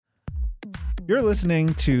You're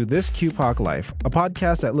listening to This QPOC Life, a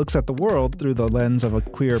podcast that looks at the world through the lens of a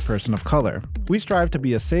queer person of color. We strive to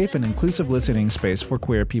be a safe and inclusive listening space for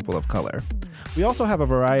queer people of color. We also have a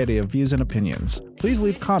variety of views and opinions. Please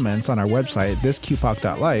leave comments on our website,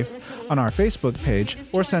 thisqpoc.life, on our Facebook page,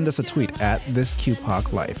 or send us a tweet at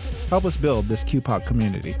thisqpoclife. Help us build this QPOC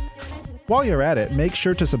community. While you're at it, make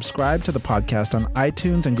sure to subscribe to the podcast on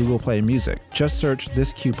iTunes and Google Play Music. Just search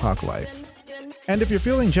This QPOC Life. And if you're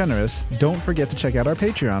feeling generous, don't forget to check out our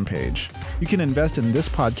Patreon page. You can invest in this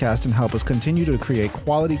podcast and help us continue to create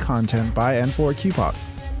quality content by and for QPOC.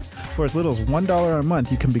 For as little as $1 a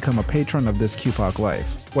month, you can become a patron of This QPOC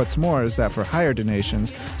Life. What's more is that for higher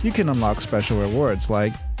donations, you can unlock special rewards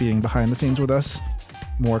like being behind the scenes with us,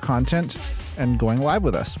 more content, and going live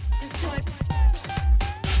with us.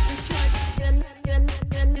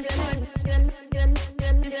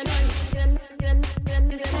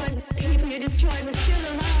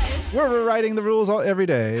 We're rewriting the rules every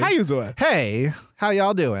day. How you doing? Hey, how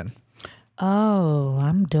y'all doing? Oh,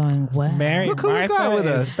 I'm doing well. Mary Look who we Martha got with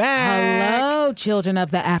is us. back. Hello, children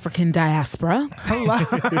of the African diaspora.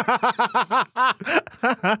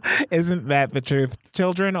 Isn't that the truth?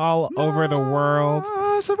 Children all over the world,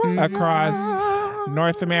 across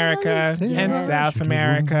North America and South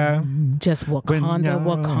America. Just Wakanda,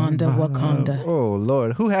 Wakanda, Wakanda. Oh,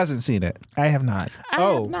 Lord. Who hasn't seen it? I have not. I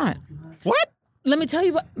have not. What? Let me tell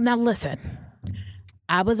you what. Now, listen.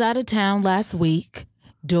 I was out of town last week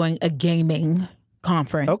doing a gaming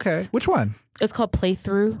conference. Okay. Which one? It's called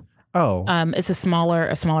Playthrough. Oh. It's a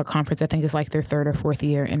smaller conference. I think it's like their third or fourth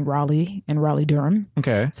year in Raleigh, Durham.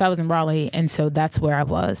 Okay. So I was in Raleigh, and so that's where I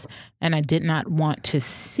was. And I did not want to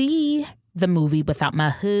see the movie without my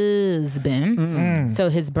husband. Mm-mm. So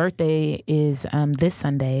his birthday is this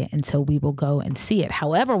Sunday, and so we will go and see it.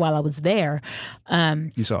 However, while I was there,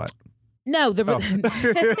 You saw it. no,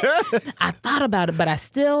 I thought about it, but I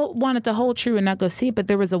still wanted to hold true and not go see it. But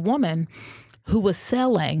there was a woman who was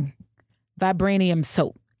selling Vibranium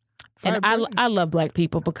soap. And I love Black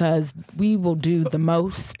people because we will do the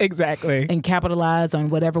most Exactly. and capitalize on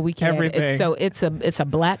whatever we can. Everything. So it's a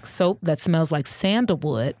black soap that smells like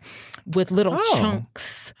sandalwood with little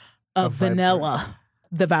chunks of vanilla,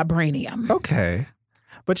 the Vibranium. Okay.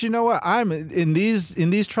 But you know what? I'm in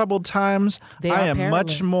these troubled times. I am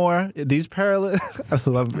much more these perilous. I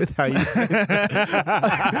love how you say it.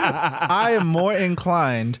 I am more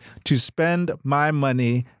inclined to spend my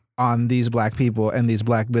money on these Black people and these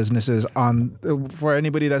Black businesses for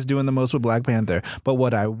anybody that's doing the most with Black Panther. But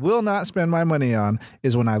what I will not spend my money on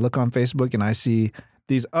is when I look on Facebook and I see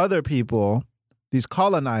these other people, these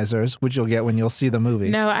colonizers, which you'll get when you'll see the movie.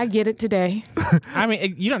 No, I get it today. I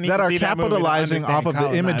mean, you don't need that to are see that movie to capitalizing off of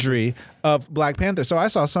understand the imagery of Black Panther. So I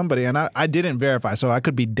saw somebody, and I didn't verify, so I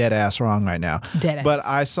could be dead ass wrong right now. But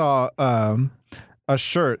I saw a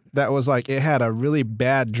shirt that was like, it had a really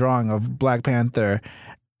bad drawing of Black Panther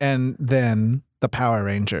and then the Power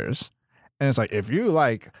Rangers. And it's like, if you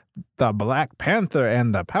like the Black Panther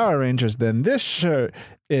and the Power Rangers, then this shirt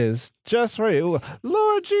is just for you.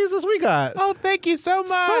 Lord Jesus, we got thank you so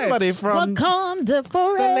much. somebody from Wakanda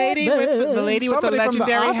forever. the lady with the Somebody from The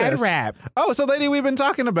legendary head Office. wrap. Oh, so lady we've been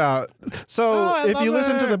talking about. So I if you love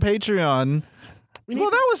listen to her. the Patreon, well,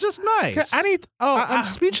 that was just nice. I'm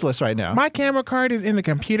speechless right now. My camera card is in the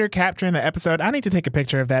computer capturing the episode. I need to take a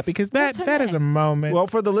picture of that because that is a moment. Well,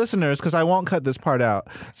 for the listeners, because I won't cut this part out.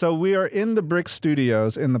 So we are in the Brick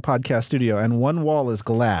Studios, in the podcast studio, and one wall is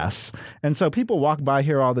glass. And so people walk by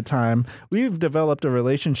here all the time. We've developed a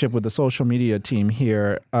relationship with the social media team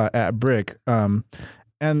here at Brick. And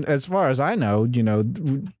as far as I know,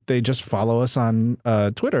 they just follow us on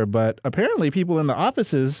Twitter. But apparently people in the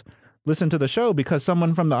offices listen to the show because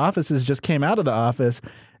someone from the offices just came out of the office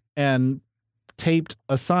and taped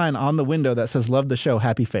a sign on the window that says, "Love the show,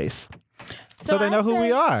 happy face." So they know who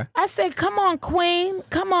we are. I said, come on, Queen,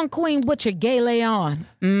 with your gay lay on.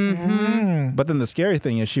 Mm-hmm. But then the scary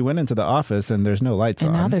thing is she went into the office and there's no lights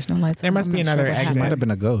And on. now there's no lights on. There must be another what exit. It happened. might have been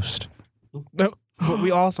a ghost. But we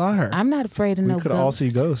all saw her. I'm not afraid of no We could ghosts. all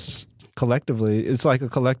see ghosts collectively. It's like a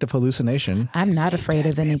collective hallucination. I'm not afraid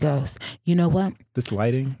of any ghosts. You know what? This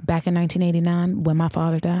lighting. Back in 1989, when my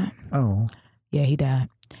father died, Oh, yeah, he died.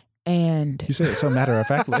 And you say it so matter of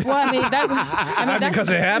factly. well, I mean, that's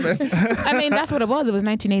because it happened. I mean, that's what it was. It was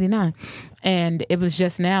 1989. And it was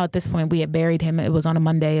just now, at this point, we had buried him. It was on a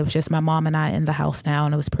Monday. It was just my mom and I in the house now,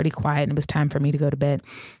 and it was pretty quiet, and it was time for me to go to bed.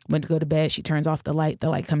 Went to go to bed. She turns off the light. The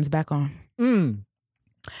light comes back on.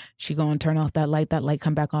 She go and turn off that light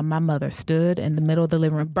come back on. My mother stood in the middle of the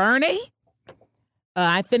living room. Bernie,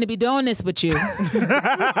 I ain't finna be doing this with you.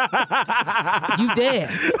 You dead.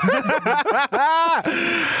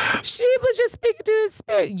 She was just speaking to his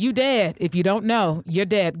spirit. You dead. If you don't know, you're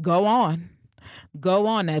dead. Go on. Go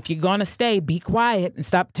on. Now, if you're going to stay, be quiet and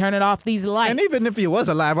stop turning off these lights. And even if you was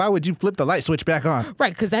alive, why would you flip the light switch back on?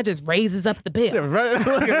 Right, because that just raises up the bill. Right?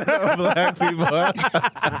 Look at them black people.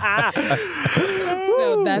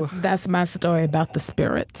 So that's my story about the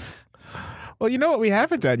spirits. Well, you know what we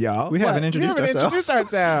haven't done, y'all? We haven't introduced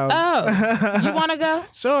ourselves. Oh, you want to go?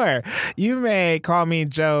 Sure. You may call me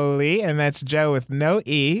Jolie, and that's Joe with no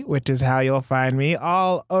E, which is how you'll find me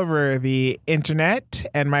all over the internet.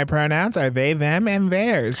 And my pronouns are they, them, and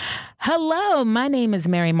theirs. Hello, my name is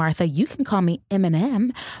Mary Martha. You can call me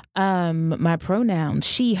Eminem. My pronouns,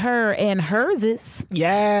 she, her, and hers is.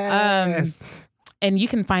 Yes. And you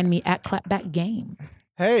can find me at Clapback Game.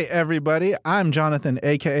 Hey, everybody. I'm Jonathan,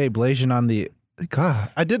 a.k.a. Blasian on the... God,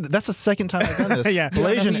 I did. That's the second time I've done this. Yeah.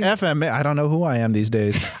 Blasian FMA. I don't know who I am these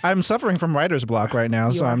days. I'm suffering from writer's block right now,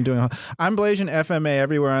 so I'm Blasian FMA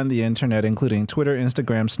everywhere on the internet, including Twitter,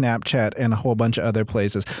 Instagram, Snapchat, and a whole bunch of other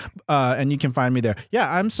places. And you can find me there.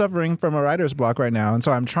 Yeah, I'm suffering from a writer's block right now, and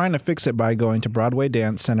so I'm trying to fix it by going to Broadway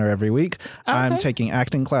Dance Center every week. Okay. I'm taking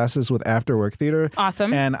acting classes with Afterwork Theater.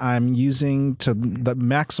 Awesome. And I'm using to the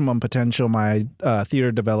maximum potential my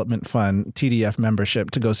Theater Development Fund, TDF membership,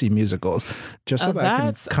 to go see musicals. Just so that I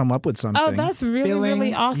can come up with something. Oh, that's really,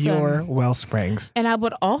 really awesome. Your well springs. And I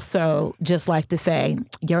would also just like to say,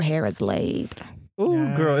 your hair is laid.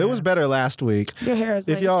 Ooh, girl, it was better last week. Your hair is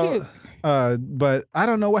laid. If y'all, It's cute. but I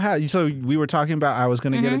don't know what happened. So we were talking about I was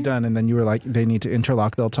going to get it done, and then you were like, they need to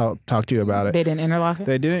interlock. They'll talk to you about it. They didn't interlock it?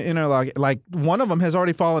 They didn't interlock it. Like one of them has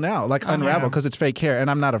already fallen out, like unraveled because it's fake hair, and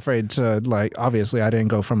I'm not afraid to like. Obviously, I didn't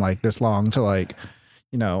go from like this long to like,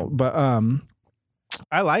 but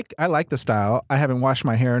I like the style. I haven't washed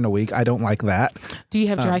my hair in a week. I don't like that. Do you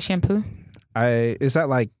have dry shampoo? Is that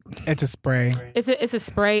like It's a spray. It's a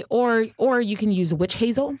spray, or you can use witch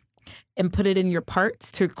hazel and put it in your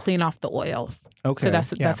parts to clean off the oil. okay? So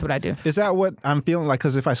that's what I do. Is that what I'm feeling like?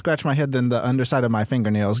 Because if I scratch my head, then the underside of my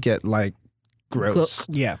fingernails get like gross.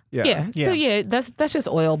 Yeah. Yeah. So that's just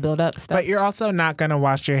oil buildup stuff. But you're also not going to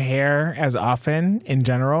wash your hair as often in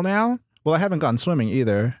general now. Well, I haven't gone swimming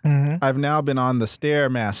either. Mm-hmm. I've now been on the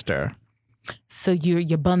Stairmaster. So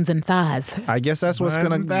your buns and thighs. I guess that's what's Buns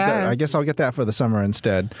gonna. and thighs. I guess I'll get that for the summer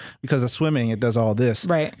instead, because the swimming it does all this.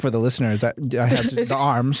 Right. For the listeners, that I have the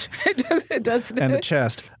arms it does. and the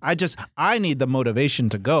chest. I need the motivation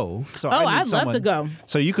to go. So Oh, I need I'd love to go.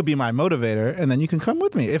 So you could be my motivator, and then you can come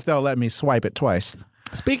with me if they'll let me swipe it twice.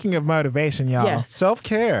 Speaking of motivation, y'all. Yes.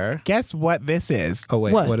 Self-care. Guess what this is? Oh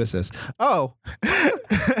wait, what is this? Oh,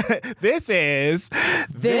 This is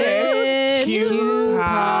This Cute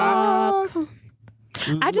Pop.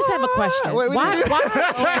 I just have a question. Wait, why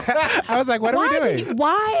I was like, what are we doing?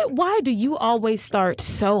 why do you always start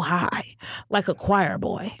so high, like a choir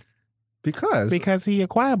boy? because He a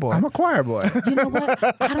choir boy. I'm a choir boy. You know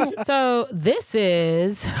what? I don't. So this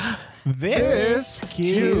is This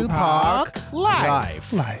Cute Pop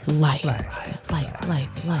Life. life.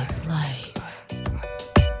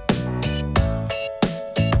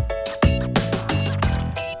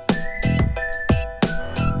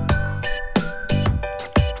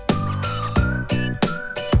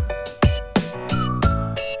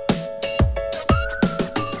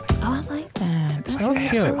 Oh, I like that. That's Sounds really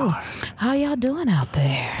cute. cool. How y'all doing out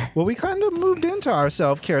there? Well, we kind of moved into our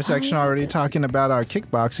self-care section already, talking about our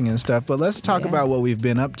kickboxing and stuff. But let's talk about what we've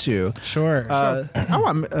been up to. Sure. I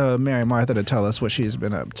want Mary Martha to tell us what she's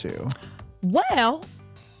been up to. Well,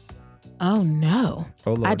 oh no.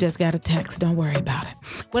 Oh, Lord. I just got a text. Don't worry about it.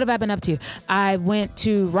 What have I been up to? I went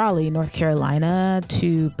to Raleigh, North Carolina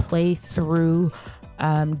to play through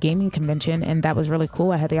gaming convention, and that was really cool.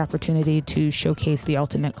 I had the opportunity to showcase the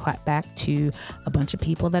Ultimate Clapback to a bunch of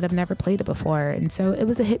people that have never played it before, and so it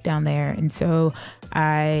was a hit down there, and so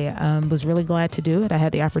I was really glad to do it. I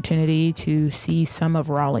had the opportunity to see some of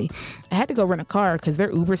Raleigh. I had to go rent a car because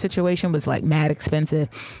their Uber situation was like mad expensive.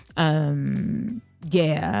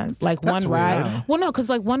 Yeah, like That's one ride. weird. Well, no, because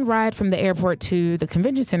like one ride from the airport to the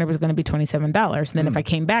convention center was going to be $27. And then if I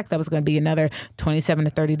came back, that was going to be another $27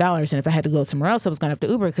 to $30. And if I had to go somewhere else, I was going to have to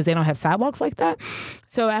Uber because they don't have sidewalks like that.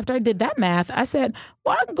 So after I did that math, I said,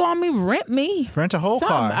 well, I can go on Rent a whole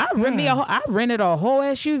car. I rented a whole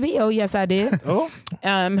SUV. Oh, yes, I did. Oh,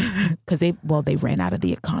 Because they ran out of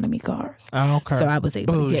the economy cars. Okay. So I was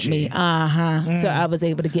able to get me, So I was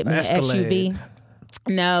able to get me an Escalade. SUV.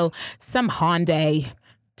 No, some Hyundai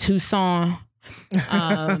Tucson.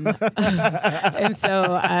 And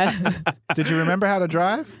so did you remember how to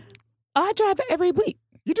drive? I drive every week.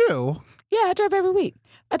 You do. Yeah, I drive every week.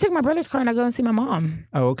 I take my brother's car and I go and see my mom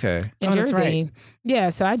Oh, okay. in that's Jersey. right. Yeah,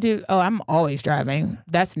 so I do. Oh, I'm always driving.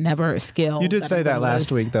 That's never a skill. You did say I'm that gonna last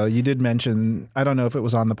lose. week, though. You did mention, I don't know if it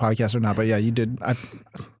was on the podcast or not, but yeah, you did. No,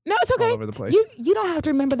 it's okay. All over the place. You don't have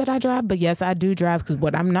to remember that I drive, but yes, I do drive because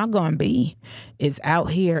what I'm not going to be is out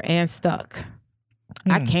here and stuck.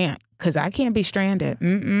 I can't because I can't be stranded.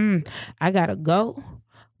 I got to go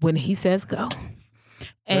when he says go.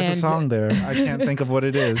 There's a song there. I can't think of what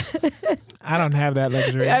it is. I don't have that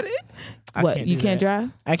luxury. What, you do can't that.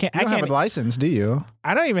 drive? I can't. You don't have a license, do you?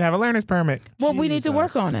 I don't even have a learner's permit. Well, we need to work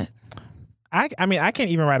Jesus. on it. I mean, I can't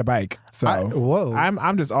even ride a bike. So Whoa.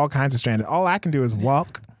 I'm just all kinds of stranded. All I can do is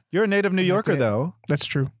walk. You're a native New Yorker, it. though. That's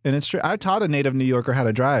true. And it's true. I taught a native New Yorker how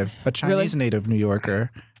to drive, a Chinese native New Yorker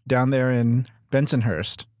down there in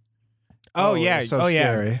Bensonhurst. Oh, Oh, yeah. it's so oh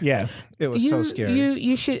scary. Yeah. It was so scary.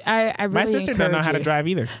 You should. I really My sister doesn't know how to encourage you. drive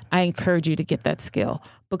either. I encourage you to get that skill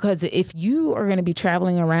because if you are going to be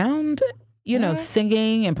traveling around,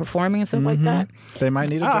 singing and performing and stuff like that. They might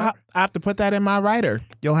need a Oh, driver. I have to put that in my rider.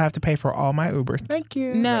 You'll have to pay for all my Ubers. Thank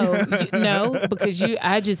you. No, because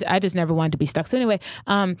I just never wanted to be stuck. So anyway,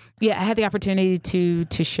 I had the opportunity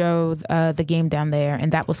to show the game down there,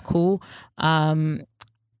 and that was cool.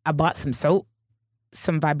 I bought some soap,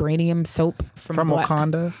 some vibranium soap From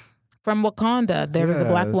Wakanda. From Wakanda, there was a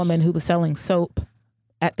black Yes. woman who was selling soap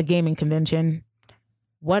at the gaming convention.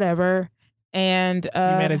 Whatever. And You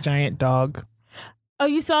met a giant dog. oh,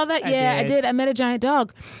 you saw that? I Yeah, I did. did. I met a giant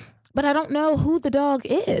dog, but I don't know who the dog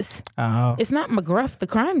is. Oh, It's not McGruff, the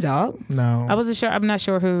crime dog. no. I wasn't sure. I'm not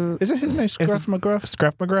sure who. Isn't his name Scruff McGruff?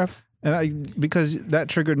 Scruff McGruff. And because that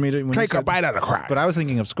triggered me to when you Take a said, bite out of crime. but I was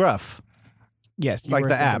thinking of Scruff. Yes, you like were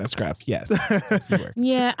the thinking app. of Scruff. Yes. Yes, you were.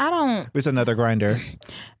 Yeah, It's another grinder.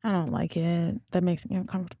 I don't like it. That makes me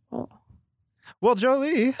uncomfortable. Well,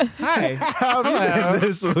 Jolie, Hi. how have you Hello. been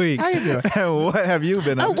this week? How you doing? And what have you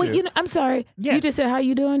been Oh up wait, to? I'm sorry. Yes. You just said how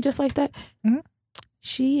you doing, just like that. Mhm.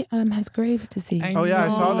 She has Graves' disease. I Oh yeah, I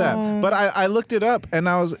saw No. that. But I looked it up and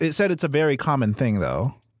it said it's a very common thing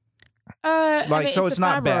though. So it's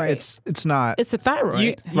not bad. It's not. It's a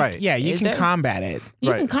thyroid. Right. Yeah, you Is can that- combat it.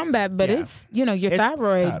 You right. can combat, but Yeah. it's your It's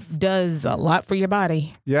thyroid tough. does a lot for your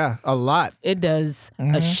body. Yeah, a lot. It does a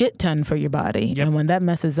Mhm. shit ton for your body, Yep. and when that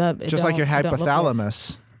messes up, it Just like your don't look good.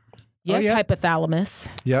 hypothalamus. Yes, yeah. hypothalamus.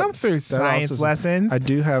 Yep. Come through science also- lessons. I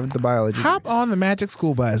do have the biology. Hop on the Magic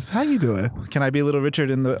School Bus. How you doing? Can I be Little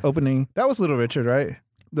Richard in the opening? That was Little Richard, right?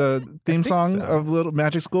 The theme think song so. of Little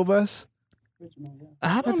Magic School Bus?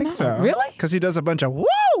 I don't think know. so. Really? Because he does a bunch of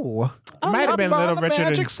whoa. Might have been I'm on Little the Richard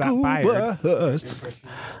Magic and Stop School Fired. Bus.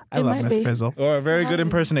 I It love might Miss be. Frizzle. Or a very good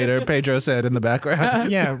impersonator, Pedro said in the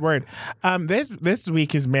background. Yeah, word. This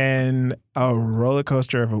week has been a roller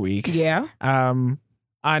coaster of a week. Yeah.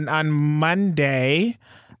 On Monday,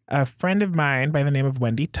 a friend of mine by the name of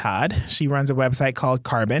Wendy Todd, she runs a website called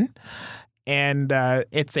Carbon. And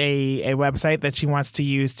it's a website that she wants to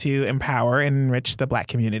use to empower and enrich the Black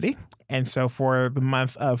community. And so for the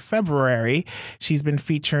month of February, she's been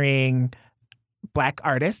featuring Black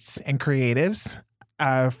artists and creatives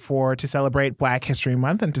to celebrate Black History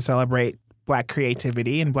Month and to celebrate Black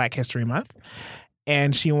creativity in Black History Month.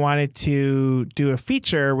 And she wanted to do a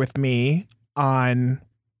feature with me on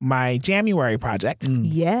my January project,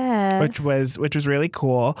 Yes. which was really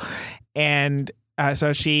cool. And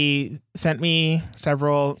so she sent me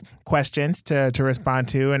several questions to respond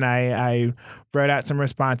to, and I wrote out some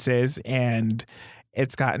responses, and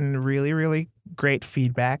it's gotten really, really great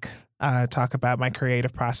feedback. Talk about my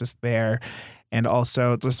creative process there, and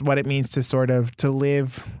also just what it means to to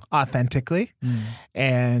live authentically.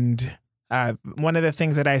 And one of the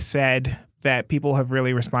things that I said that people have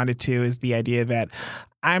really responded to is the idea that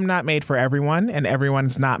I'm not made for everyone, and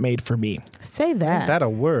everyone's not made for me. Say that. That a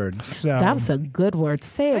word. So That was a good word.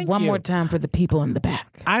 Say it Thank one you. more time for the people in the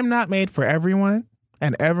back. I'm not made for everyone,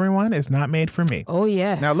 and everyone is not made for me. Oh,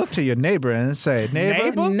 yes. Now look to your neighbor and say,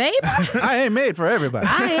 neighbor, Neighbor, I ain't made for everybody.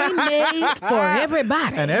 I ain't made for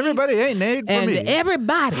everybody. And everybody ain't made for And me.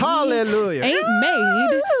 everybody Hallelujah. ain't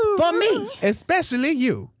made for me. Especially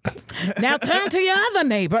you. Now turn to your other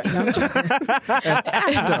neighbor. No, I'm joking.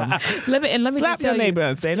 let me Slap just your tell neighbor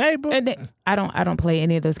and say, neighbor. you. And I don't play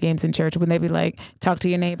any of those games in church when they be like, talk to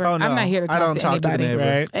your neighbor. Oh, no. I'm not here to I talk don't to talk to the anybody.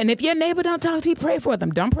 neighbor. Right. And if your neighbor don't talk to you, pray for them.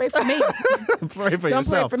 Don't pray for me. Pray for don't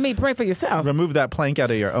yourself. pray for me. Pray for yourself. Remove that plank out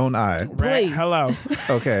of your own eye. Right. Please. Hello.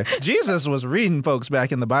 Okay. Jesus was reading folks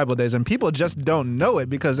back in the Bible days, and people just don't know it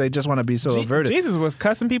because they just want to be so averted. Jesus was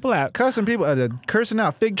cussing people out. Cussing people, cursing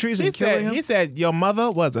out fig trees and killing them. He said, your mother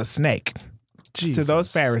was a snake Jesus. to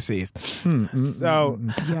those Pharisees. So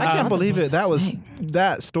I can't believe it. That was Snake.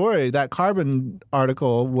 that story. That Carbon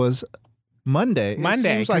article was Monday.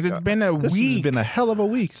 Monday, because it's been a this week. has been a hell of a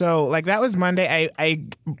week. So like that was Monday. I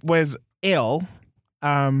was ill,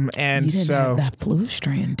 and You didn't so have that flu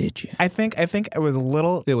strain, did you? I think it was a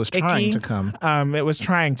little. It was trying icky. to come. It was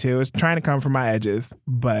trying to. It was trying to come from my edges,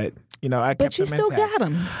 but I But kept you them still intact. got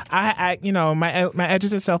them. I my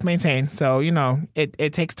edges are self-maintained, so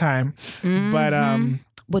it takes time. But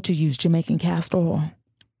What you use? Jamaican castor oil.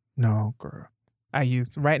 no, girl.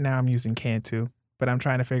 Right now I'm using Cantu, but I'm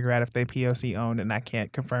trying to figure out if they POC owned, and I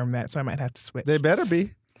can't confirm that, so I might have to switch. They better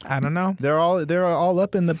be. I don't know. They're all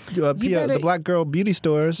up in the the black girl beauty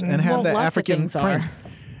stores and have that lots of African things print. are.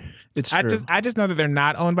 It's true. I just know that they're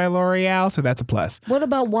not owned by L'Oreal, so that's a plus. What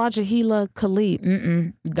about Wajahila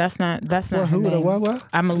Khalid? That's not Well, her who name. what?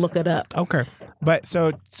 I'm gonna look it up. Okay, but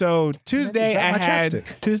so Tuesday got I my had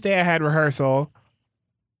chapstick. rehearsal.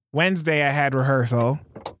 Wednesday I had rehearsal.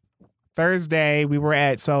 Thursday we were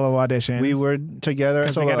at solo auditions. We were together at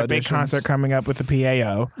because we solo got a big auditions. concert coming up with the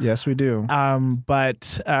PAO. Yes, we do.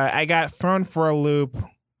 But I got thrown for a loop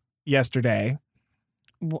yesterday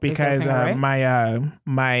because Is everything all right?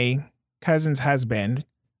 my cousin's husband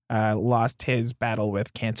lost his battle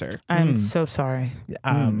with cancer. I'm so sorry.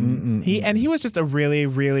 He was just a really,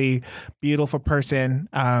 really beautiful person.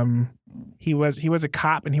 He was a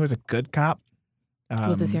cop, and he was a good cop.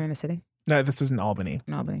 Was this here in the city? No, this was in Albany.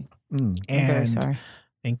 In Albany. And I'm very sorry.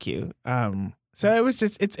 Thank you. So it was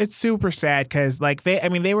just it's super sad because like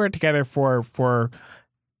they were together for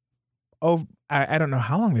I don't know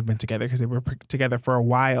how long they've been together because they were together for a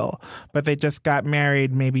while, but they just got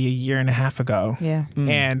married maybe a year and a half ago. Yeah.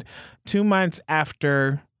 And 2 months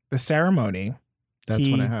after the ceremony, That's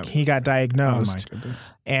when it happened. he got diagnosed. Oh my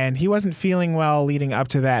goodness. And he wasn't feeling well leading up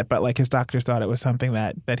to that, but like his doctors thought it was something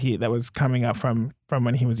that was coming up from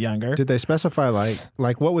when he was younger. Did they specify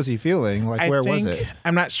like what was he feeling? Like where was it?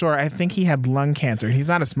 I'm not sure. I think he had lung cancer. He's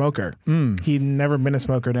not a smoker. He'd never been a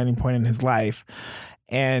smoker at any point in his life.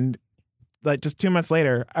 And like just 2 months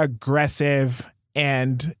later, aggressive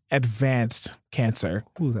and advanced cancer.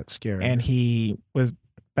 Ooh, that's scary. And he was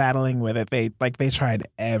battling with it. They tried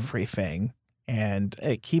everything. And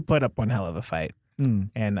he put up one hell of a fight.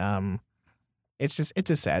 And it's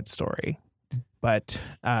a sad story. But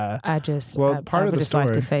I just part I of would the just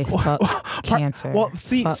like to say story- fuck cancer. well,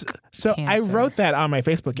 see, Fuck so I cancer. wrote that on my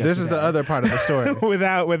Facebook yesterday. this is the other part of the story.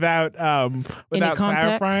 without context?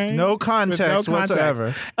 clarifying. No With context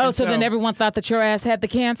whatsoever. Oh, And so then everyone thought that your ass had the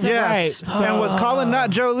cancer? Yes. Right. And was calling not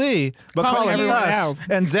Jolie, but Calling calling everyone us else.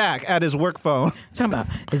 and Zach at his work phone. Talking about,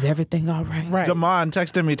 is everything all right? Right. Damon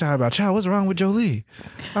texted me talking about, child, what's wrong with Jolie?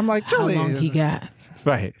 I'm like, How Jolie. long he got?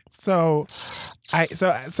 Right. So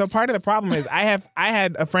part of the problem is I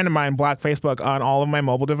had a friend of mine block Facebook on all of my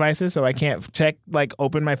mobile devices, so I can't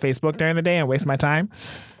open my Facebook during the day and waste my time.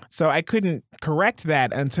 So I couldn't correct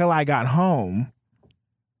that until I got home.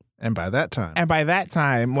 And by that time. And by that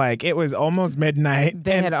time, like it was almost midnight.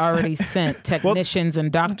 They and had already sent technicians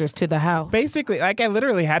and doctors to the house. basically, like I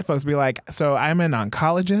literally had folks be like, "So I'm an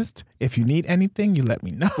oncologist. If you need anything, you let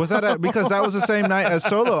me know." Was that because that was the same night as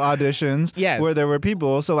solo auditions? Yes. Where there were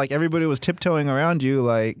people, so like everybody was tiptoeing around you,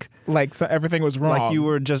 like so everything was wrong. you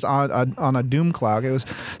were just on a doom clock. It was.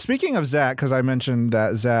 Speaking of Zach, because I mentioned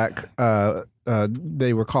that Zach,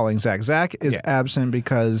 they were calling Zach. Zach is absent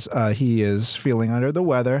because he is feeling under the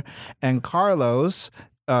weather, and Carlos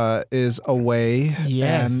is away.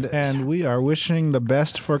 Yes. and we are wishing the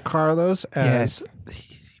best for Carlos as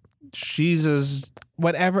she's as.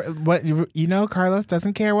 Carlos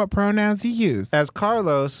doesn't care what pronouns you use. As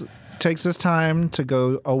Carlos takes his time to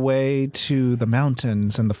go away to the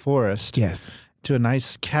mountains and the forest, Yes. to a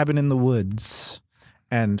nice cabin in the woods,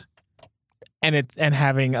 and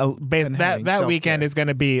having having that self-care. weekend is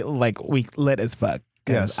gonna be like lit as fuck.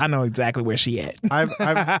 'Cause Yes. I know exactly where she at. I've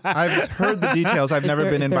heard the details. I've never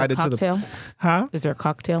been invited to the. cocktail? Huh? Is there a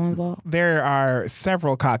cocktail involved? There are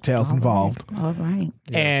several cocktails involved, All right.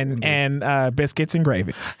 and biscuits and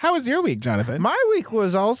gravy. How was your week, Jonathan? My week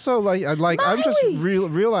was also like I'm just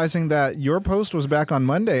realizing that your post was back on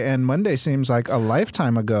Monday, and Monday seems like a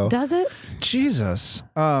lifetime ago. Does it? Jesus.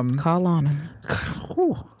 Call on him.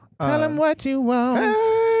 Tell him what you want.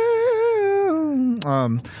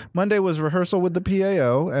 Monday was rehearsal with the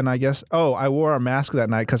PAO, and I guess I wore a mask that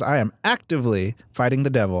night because I am actively fighting the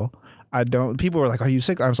devil. People were like, "Are you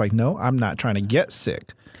sick?" I was like, "No, I'm not trying to get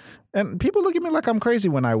sick." And people look at me like I'm crazy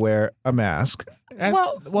when I wear a mask. That's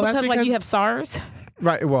Because like you have SARS.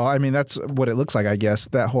 Right. Well, I mean that's what it looks like. I guess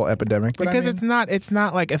that whole epidemic. But because it's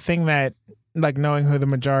not like a thing that. Like knowing who the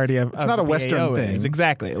majority of It's not a Western PAO thing. is.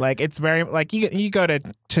 Exactly. Like it's very like you go to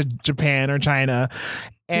Japan or China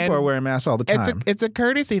People are wearing masks all the time. It's a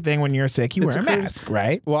courtesy thing when you're sick. You wear a mask,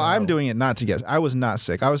 right? Well, I'm doing it not to get. I was not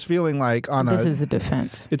sick. I was feeling like This is a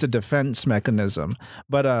defense. It's a defense mechanism,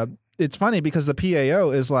 but it's funny because the PAO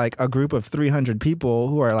is like a group of 300 people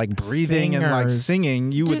who are like breathing and like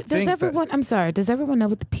singing. You would think I'm sorry. Does everyone know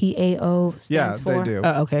what the PAO stands for? Yeah, they do.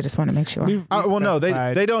 Oh, okay. I just want to make sure. Well, no,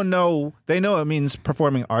 they don't know. They know it means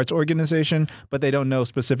performing arts organization, but they don't know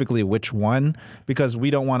specifically which one because we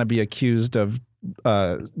don't want to be accused of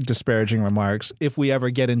disparaging remarks if we ever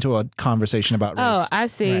get into a conversation about race. Oh, I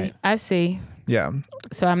see. Right. I see. Yeah.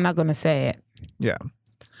 So I'm not going to say it. Yeah.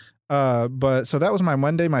 But so that was my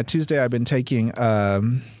Monday. My Tuesday, I've been taking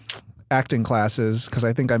acting classes because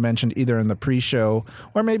I think I mentioned either in the pre-show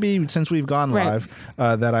or maybe since we've gone live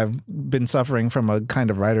that I've been suffering from a kind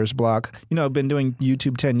of writer's block. You know, I've been doing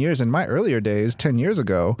YouTube 10 years. In my earlier days, 10 years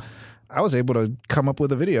ago, I was able to come up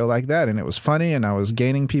with a video like that and it was funny and I was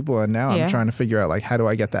gaining people and now I'm trying to figure out like how do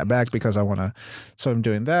I get that back because I want to. So I'm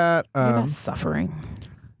doing that. You're not suffering.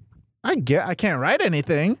 I can't write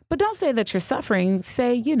anything. But don't say that you're suffering.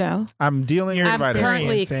 Say, I'm dealing with writers. I'm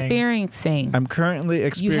currently experiencing.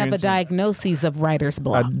 You have a diagnosis of writer's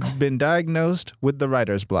block. I've been diagnosed with the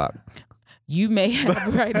writer's block. You may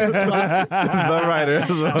have writer's block. The writer's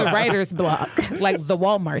block. The writer's block. Like the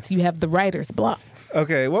Walmarts, you have the writer's block.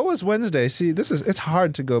 Okay, what was Wednesday? See, it's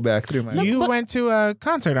hard to go back through my... You went to a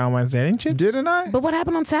concert on Wednesday, didn't you? Didn't I? But what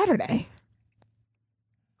happened on Saturday?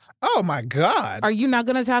 Oh my God! Are you not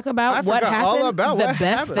going to talk about what happened? All about the what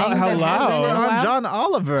best happened. thing. Hello, we were on John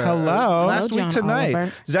Oliver. Hello, last week tonight.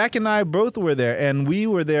 Oliver. Zach and I both were there, and we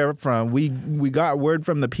were there from. We got word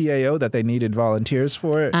from the PAO that they needed volunteers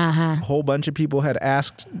for it. A whole bunch of people had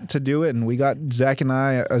asked to do it, and we got Zach and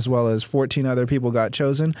I, as well as 14 other people, got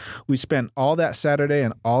chosen. We spent all that Saturday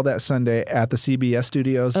and all that Sunday at the CBS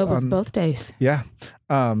studios. It was both days. Yeah.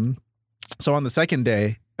 So on the second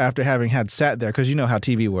day, after having had sat there, because you know how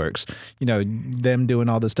TV works, them doing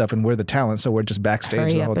all this stuff and we're the talent, so we're just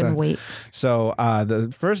backstage the whole time. Wait. So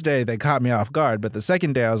the first day they caught me off guard, but the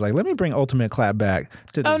second day I was like, let me bring Ultimate Clap back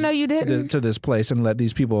to this, oh, no, you didn't. To this place and let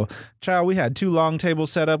these people. Child, we had 2 long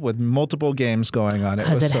tables set up with multiple games going on.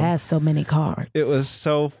 Because it has so many cards. It was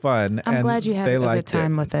so fun. I'm glad you had a good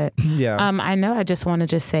time with it. Yeah. I know I just want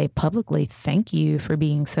to say publicly thank you for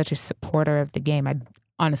being such a supporter of the game.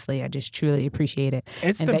 Honestly, I just truly appreciate it.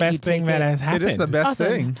 It's the best thing that has happened. It is the best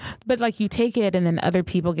thing. But like you take it and then other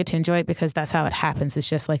people get to enjoy it because that's how it happens. It's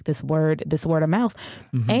just like this word of mouth.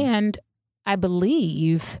 Mm-hmm. And I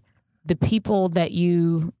believe the people that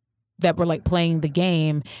were like playing the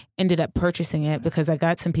game ended up purchasing it because I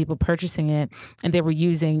got some people purchasing it and they were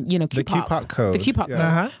using, the QPOC code. The QPOC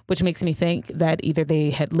code, which makes me think that either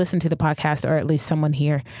they had listened to the podcast or at least someone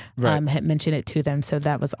here had mentioned it to them. So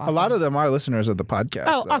that was awesome. A lot of them are listeners of the podcast.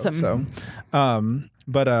 Oh, though, awesome. So,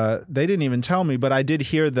 but they didn't even tell me, but I did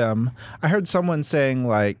hear them. I heard someone saying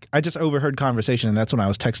I just overheard conversation and that's when I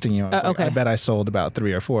was texting you. I was I bet I sold about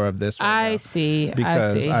 3 or 4 of this. I see.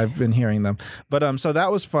 Because I've been hearing them. But so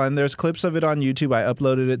that was fun. There's clips of it on YouTube. I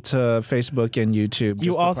uploaded it to Facebook and YouTube.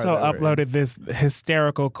 You also uploaded this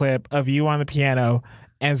hysterical clip of you on the piano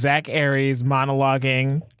and Zach Aries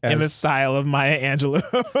monologuing in the style of Maya Angelou.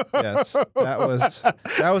 Yes,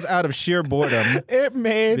 that was out of sheer boredom. It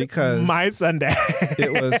made my Sunday.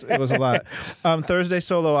 it was a lot. Thursday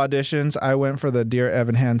solo auditions. I went for the Dear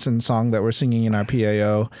Evan Hansen song that we're singing in our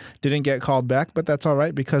PAO. Didn't get called back, but that's all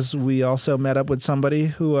right because we also met up with somebody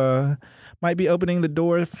who might be opening the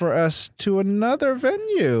door for us to another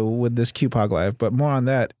venue with this QPOC Live, but more on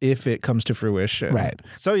that if it comes to fruition. Right.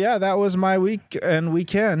 So yeah, that was my week and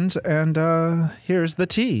weekend, and here's the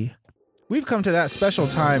tea. We've come to that special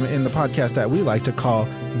time in the podcast that we like to call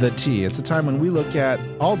the tea. It's a time when we look at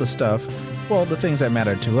all the stuff, well, the things that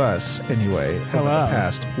matter to us anyway, over the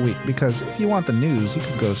past week. Because if you want the news, you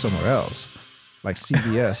could go somewhere else, like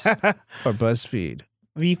CBS or BuzzFeed.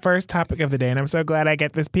 The first topic of the day, and I'm so glad I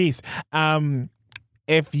get this piece.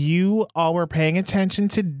 If you all were paying attention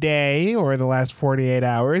today or the last 48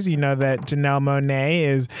 hours, you know that Janelle Monáe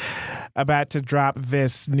is about to drop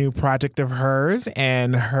this new project of hers,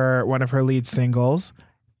 and one of her lead singles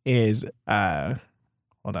is one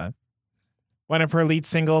of her lead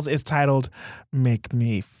singles is titled "Make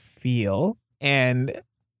Me Feel," and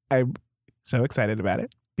I'm so excited about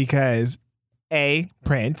it because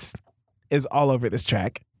Prince is all over this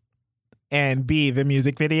track, and B, the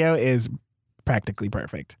music video is practically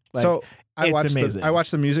perfect. So I watched amazing. I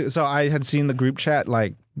watched the music. So I had seen the group chat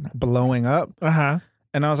blowing up.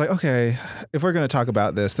 And I was like, okay, if we're going to talk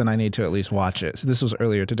about this, then I need to at least watch it. So this was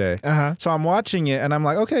earlier today. Uh-huh. So I'm watching it and I'm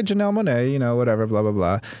like, okay, Janelle Monáe, you know, whatever, blah, blah,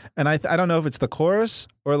 blah. And I don't know if it's the chorus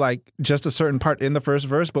or like just a certain part in the first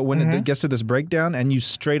verse, but when it gets to this breakdown and you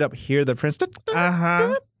straight up hear the Prince,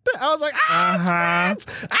 I was like, it's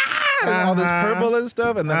Prince! And all this purple and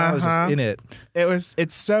stuff. And then I was just in it.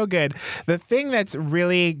 It's so good. The thing that's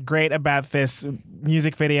really great about this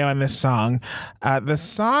music video and this song, the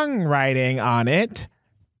songwriting on it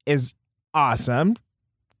is awesome,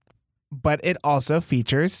 but it also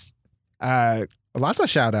features lots of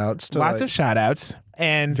shout outs to of shout outs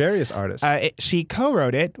and various artists. She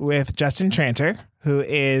co-wrote it with Justin Tranter, who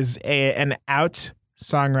is an out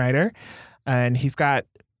songwriter, and he's got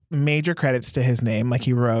major credits to his name. Like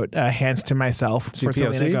he wrote Hands to Myself for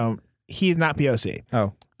Selena Gomez. He's not POC.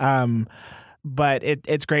 Oh. But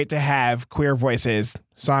it's great to have queer voices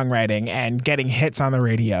songwriting and getting hits on the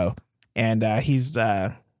radio. And he's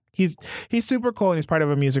super cool, and he's part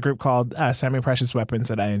of a music group called Semi-Precious Weapons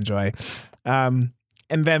that I enjoy. And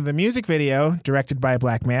then the music video, directed by a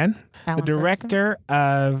black man. Alan the director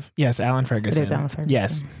of... Yes, Alan Ferguson. It is Alan Ferguson.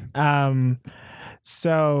 Yes.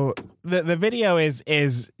 So the video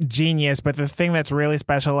is genius, but the thing that's really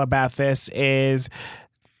special about this is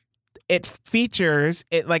it features...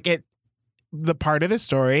 the part of the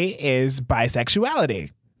story is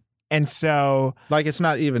bisexuality. And so... Like it's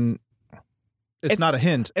not even... It's not a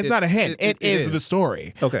hint. It's not a hint. It is the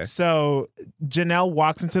story. Okay. So Janelle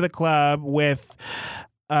walks into the club with,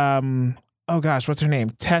 what's her name?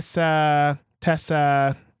 Tessa.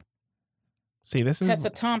 See, this is Tessa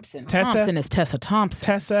Thompson. Thompson is Tessa Thompson.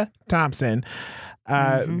 Tessa Thompson.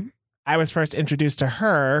 I was first introduced to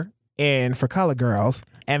her in For Color Girls,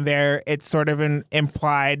 and there it's sort of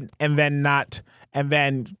implied and then not. And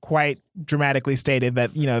then quite dramatically stated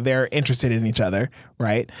that, you know, they're interested in each other,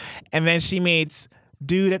 right? And then she meets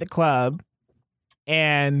dude at the club,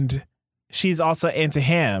 and she's also into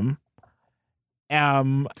him.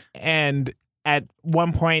 And at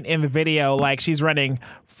one point in the video, like she's running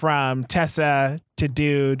from Tessa to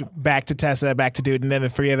dude, back to Tessa, back to dude, and then the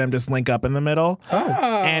three of them just link up in the middle.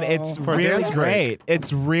 Oh. And it's For a really dance great.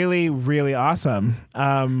 It's really, really awesome.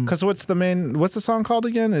 Because what's the song called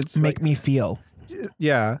again? It's Make Me Feel.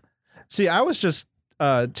 Yeah. See, I was just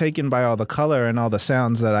taken by all the color and all the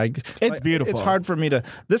sounds that It's beautiful. It's hard for me to...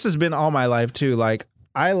 This has been all my life, too. Like,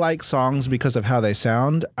 I like songs because of how they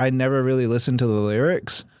sound. I never really listen to the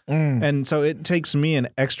lyrics. And so it takes me an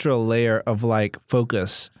extra layer of, like,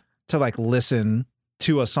 focus to, like, listen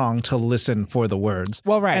to a song to listen for the words.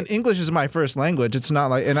 Well, right. And English is my first language. It's not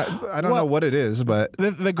like... And I don't know what it is, but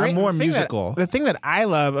I'm more musical. The thing that I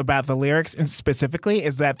love about the lyrics specifically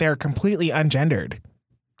is that they're completely ungendered.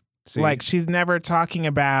 See? Like, she's never talking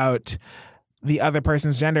about the other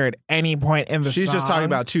person's gender at any point in the song. She's just talking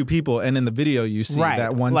about two people, and in the video you see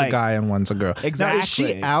that one's a guy and one's a girl. Exactly. Now, is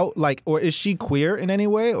she out, like, or is she queer in any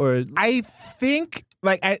way? Or I think,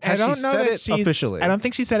 like, I don't know that she's... officially? I don't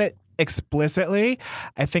think she said it explicitly.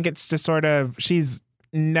 I think it's just sort of... She's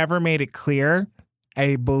never made it clear.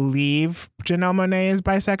 I believe Janelle Monáe is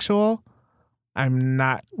bisexual. I'm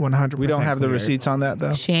not 100% We don't have the clear. receipts on that,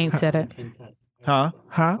 though? She ain't said it. Huh?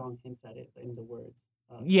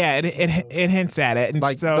 Yeah, it hints at it. And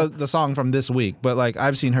Like so, the song from this week, but like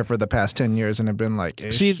I've seen her for the past 10 years and have been like,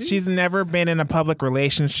 she's never been in a public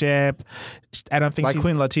relationship. I don't think like she's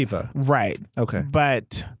Queen Latifah. right. Okay.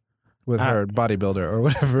 But With her bodybuilder or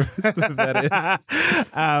whatever that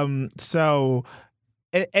is. So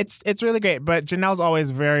it's really great. But Janelle's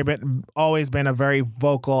always been a very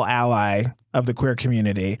vocal ally of the queer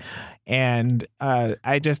community, and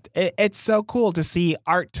it's so cool to see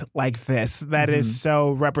art like this that is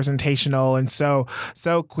so representational and so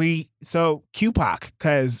QPOC,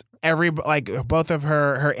 because both of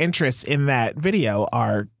her interests in that video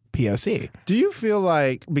are POC. Do you feel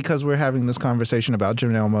like, because we're having this conversation about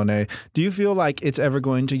Janelle Monáe, do you feel like it's ever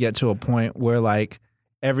going to get to a point where like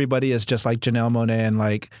everybody is just like Janelle Monáe, and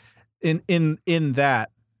like in that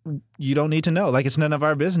you don't need to know, like it's none of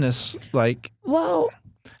our business, like, Well,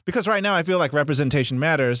 because right now I feel like representation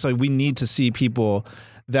matters, so we need to see people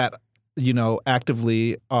that, you know,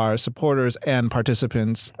 actively are supporters and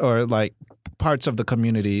participants or like parts of the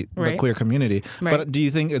community, the Right. queer community. Right. But do you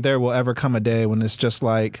think there will ever come a day when it's just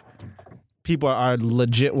like people are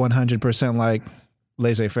legit 100% like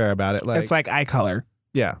laissez-faire about it? Like, It's like eye color.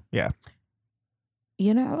 yeah.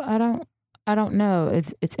 you know, I don't know.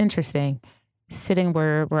 It's interesting. Sitting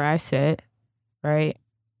where I sit, right?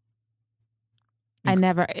 I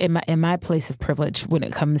never in my place of privilege when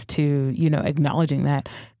it comes to, you know, acknowledging that,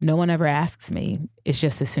 no one ever asks me. It's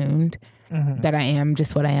just assumed. that I am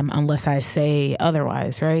just what I am unless I say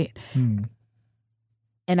otherwise, right? And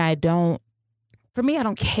I don't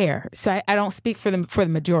care. So I don't speak for the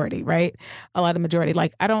majority, right? A lot of the majority.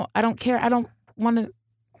 Like I don't care. I don't want to.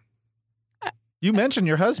 You mentioned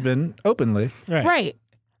your husband openly. Right.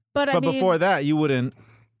 But I mean, before that you wouldn't.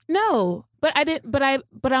 No. But I didn't. But I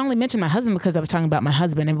only mentioned my husband because I was talking about my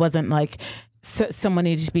husband. It wasn't like someone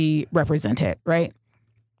needs to be represented, right?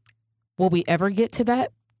 Will we ever get to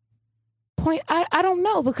that point? I don't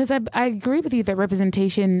know, because I agree with you that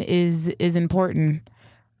representation is important,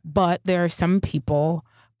 but there are some people,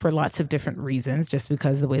 for lots of different reasons, just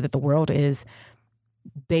because of the way that the world is,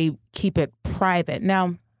 they keep it private.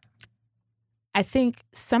 Now, I think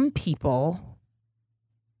some people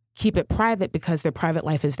keep it private because their private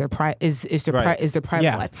life is their private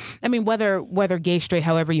life. I mean, whether gay, straight,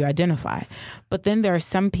 however you identify. But then there are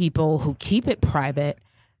some people who keep it private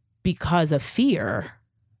because of fear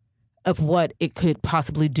of what it could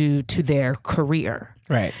possibly do to their career.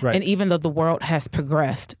 Right. And even though the world has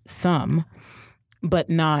progressed some, but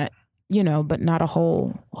not a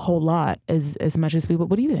whole lot as much as people.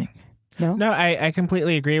 What do you think? No, I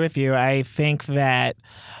completely agree with you. I think that,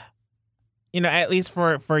 at least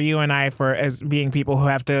for you and I, as being people who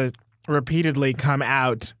have to repeatedly come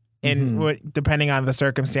out in depending on the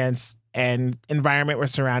circumstance and environment we're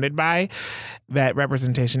surrounded by, that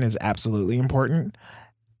representation is absolutely important.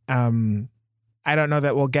 I don't know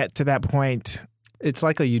that we'll get to that point. It's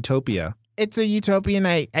like a utopia. It's a utopian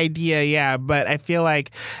idea, yeah, but I feel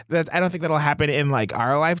like I don't think that'll happen in like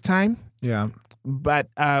our lifetime. Yeah. But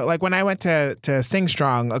like when I went to Sing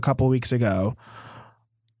Strong a couple weeks ago,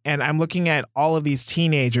 and I'm looking at all of these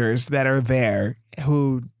teenagers that are there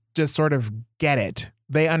who just sort of get it.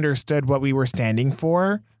 They understood what we were standing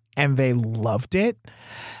for and they loved it.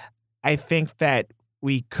 I think that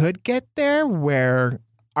we could get there where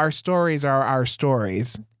our stories are our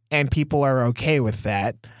stories and people are okay with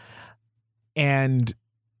that. And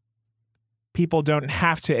people don't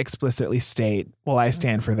have to explicitly state, well, I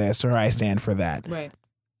stand for this or I stand for that. Right.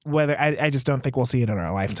 Whether I just don't think we'll see it in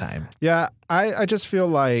our lifetime. Yeah, I just feel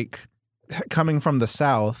like coming from the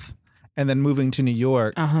South and then moving to New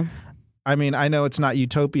York. I mean, I know it's not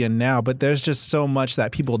utopian now, but there's just so much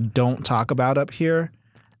that people don't talk about up here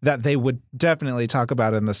that they would definitely talk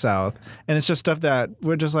about in the South. And it's just stuff that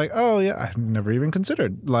we're just like, oh, yeah, I've never even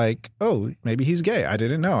considered. Like, oh, maybe he's gay. I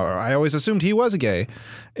didn't know. Or I always assumed he was gay.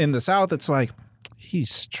 In the South, it's like, he's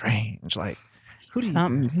strange. Like,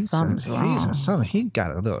 something's wrong. He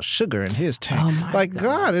got a little sugar in his tank. Oh my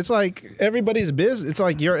God, it's like everybody's business. It's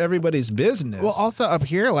like you're everybody's business. Well, also up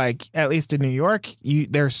here, like at least in New York,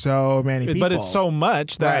 there's so many people, but it's so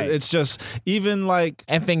much that it's just even like,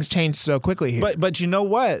 and things change so quickly here. But you know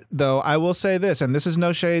what though? I will say this, and this is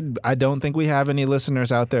no shade. I don't think we have any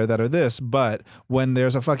listeners out there that are this. But when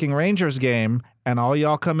there's a fucking Rangers game and all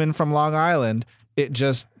y'all come in from Long Island, it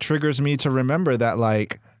just triggers me to remember that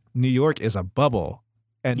like, New York is a bubble,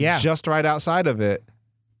 and just right outside of it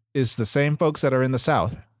is the same folks that are in the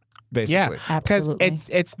South, basically. Yeah, absolutely. Because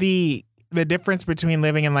it's the difference between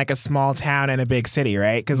living in like a small town and a big city,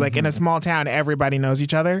 right? Because like in a small town, everybody knows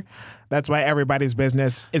each other. That's why everybody's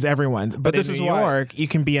business is everyone's. But this in New York, you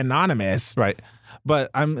can be anonymous, right?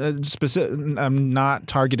 But I'm not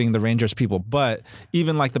targeting the Rangers people, but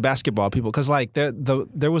even like the basketball people, because like there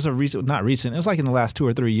was a recent, not recent, it was like in the last 2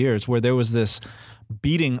 or 3 years where there was this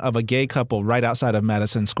beating of a gay couple right outside of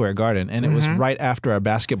Madison Square Garden, and it was right after a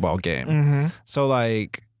basketball game. So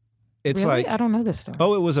like, it's really? like, I don't know this story.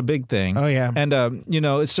 Oh, it was a big thing. Oh yeah, and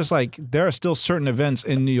it's just like there are still certain events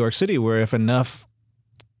in New York City where if enough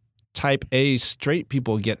type A straight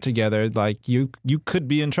people get together, like you could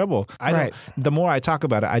be in trouble. The more I talk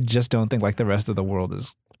about it, I just don't think like the rest of the world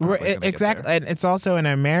is. Exactly. And it's also an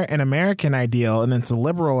American ideal, and it's a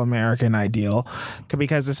liberal American ideal,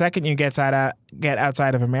 because the second you get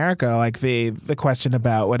outside of America, like the question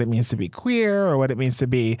about what it means to be queer or what it means to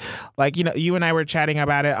be like, you and I were chatting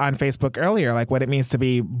about it on Facebook earlier, like what it means to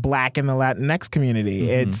be Black in the Latinx community.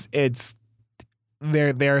 It's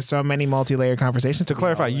there are so many multi-layered conversations. To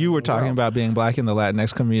clarify, you were talking about being Black in the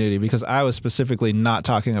Latinx community, because I was specifically not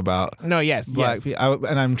talking about Black people.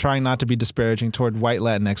 And I'm trying not to be disparaging toward white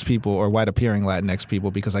Latinx people or white appearing Latinx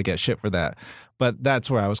people, because I get shit for that. But that's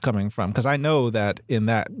where I was coming from, because I know that in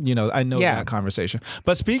that, I know that conversation.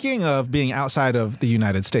 But speaking of being outside of the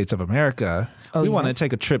United States of America, we want to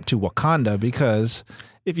take a trip to Wakanda, because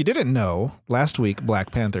if you didn't know, last week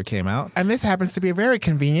Black Panther came out. And this happens to be a very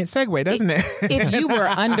convenient segue, doesn't it? If you were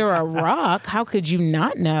under a rock, how could you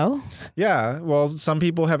not know? Yeah, well, some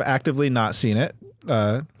people have actively not seen it.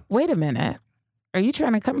 Wait a minute. Are you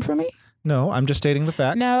trying to come for me? No, I'm just stating the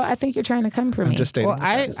facts. No, I think you're trying to come for I'm me. just stating Well, the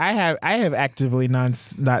I facts. have actively not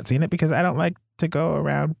seen it because I don't like to go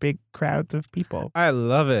around big crowds of people. I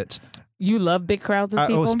love it. You love big crowds of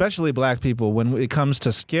people? Especially black people when it comes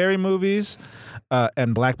to scary movies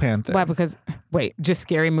and Black Panther. Why? Because, wait, just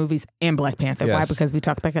scary movies and Black Panther. Why? Yes. Because we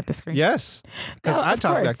talked back at the screen? Yes, because No, I of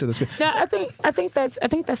talk course. back to the screen. No, I think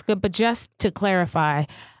that's good. But just to clarify,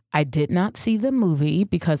 I did not see the movie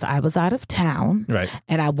because I was out of town, Right.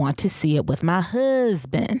 and I want to see it with my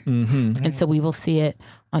husband, Mm-hmm. and so we will see it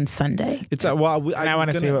on Sunday. It's And I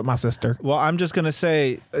want to see it with my sister. Well, I'm just gonna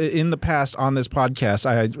say, in the past on this podcast,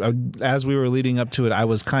 I as we were leading up to it, I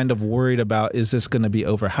was kind of worried about, is this going to be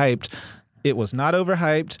overhyped? It was not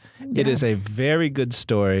overhyped. It is a very good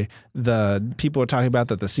story. The people are talking about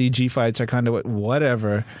that the CG fights are kind of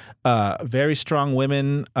whatever. Very strong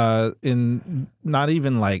women in not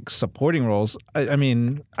even like supporting roles. I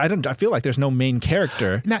mean, I feel like there's no main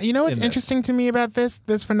character. Now, you know what's in this. interesting to me about this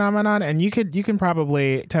phenomenon, and you can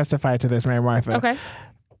probably testify to this, Mary Martha. Okay.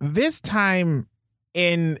 This time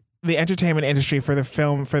in the entertainment industry for the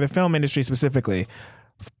film industry specifically,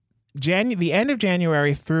 the end of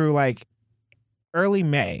January through like early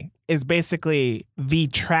May is basically the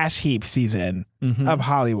trash heap season of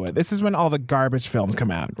Hollywood. This is when all the garbage films come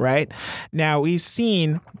out, right? Now, we've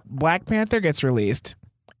seen Black Panther gets released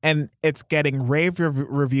and it's getting rave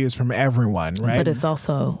reviews from everyone, right? But it's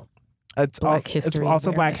also Black History It's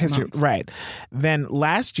also Black Awareness History, Month. right? Then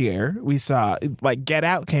last year we saw like Get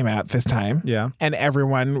Out came out this time, Yeah. and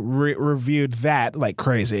everyone reviewed that like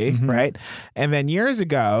crazy, Mm-hmm. right? And then years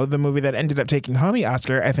ago, the movie that ended up taking home the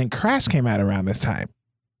Oscar, I think Crash came out around this time.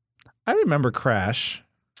 I remember Crash.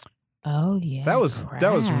 Oh yeah. That was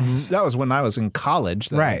when I was in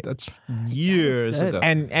college. Right. That's years good. ago.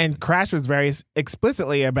 And Crash was very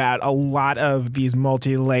explicitly about a lot of these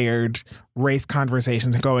multi-layered race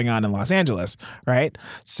conversations going on in Los Angeles, right?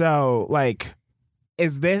 So, like,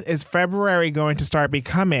 is February going to start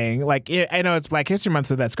becoming like? I know it's Black History Month,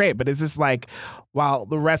 so that's great. But is this like, while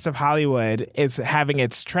the rest of Hollywood is having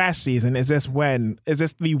its trash season, is this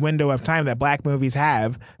the window of time that Black movies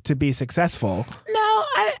have to be successful? No,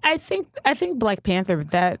 I think Black Panther,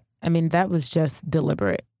 that was just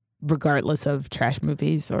deliberate, regardless of trash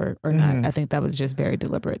movies or not. I think that was just very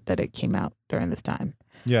deliberate that it came out during this time.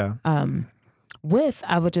 yeah.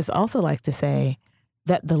 I would just also like to say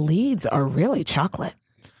that the leads are really chocolate.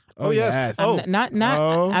 Oh, yes. I'm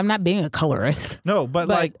Oh. I'm not being a colorist. No, but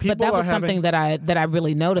like people that was are having. something that I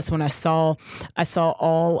really noticed when I saw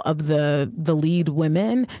all of the lead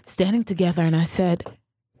women standing together, and I said,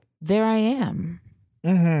 "There I am."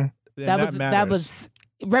 Mm-hmm. and That was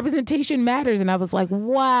representation matters, and I was like,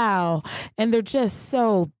 "Wow!" And they're just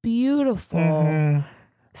so beautiful, Mm-hmm.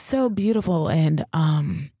 so beautiful. And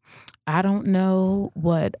I don't know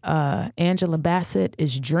what Angela Bassett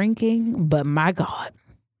is drinking, but my God,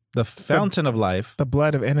 the fountain of life. The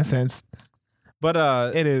blood of innocence. But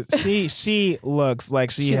It is. She looks like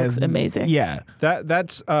she has looks amazing. Yeah.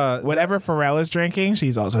 that's Whatever Pharrell is drinking,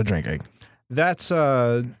 she's also drinking. that's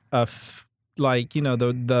like, you know,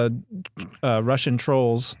 the Russian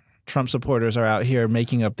trolls, Trump supporters are out here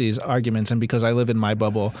making up these arguments, and because I live in my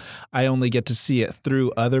bubble, I only get to see it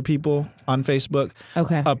through other people on Facebook.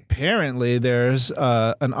 okay. Apparently, there's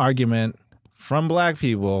an argument from Black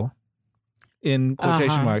people, in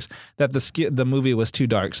quotation marks, that the movie was too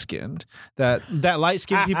dark skinned. That light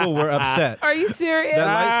skinned people were upset. Are you serious? That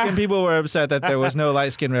light skinned people were upset that there was no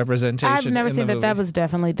light skin representation. I've never in seen the that. That movie. was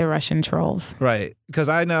definitely the Russian trolls. Right, because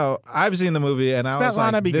I know I've seen the movie and I was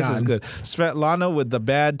Svetlana like, be "This is gone. good." Svetlana with the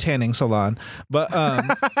bad tanning salon, but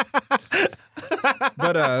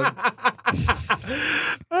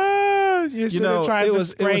You should you know, have tried the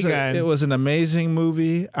spray gun. it was an amazing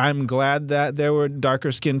movie. I'm glad that there were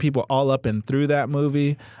darker skinned people all up and through that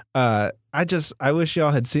movie. I wish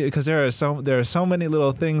y'all had seen it, because there are so many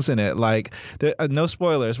little things in it. Like no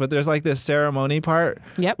spoilers, but there's like this ceremony part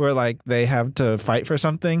Yep. where like they have to fight for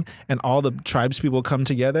something, and all the tribes people come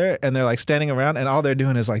together, and they're like standing around, and all they're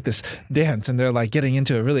doing is like this dance, and they're like getting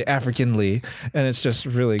into it really Africanly, and it's just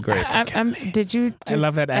really great. Did you just I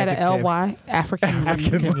love that add adjective. a ly African?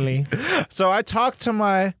 Africanly. So I talked to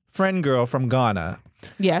my friend girl from Ghana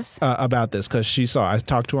Yes. about this, because I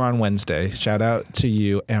talked to her on Wednesday. Shout out to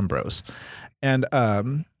you, Ambrose. And I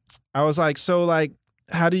was like, so like,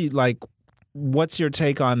 how do you like, what's your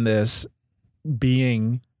take on this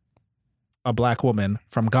being a Black woman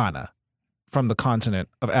from Ghana, from the continent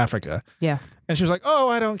of Africa? Yeah. And she was like, oh,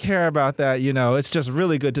 I don't care about that. You know, it's just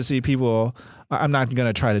really good to see people. I'm not going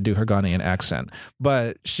to try to do her Ghanaian accent,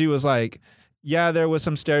 but she was like, yeah, there was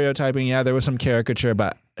some stereotyping. Yeah, there was some caricature,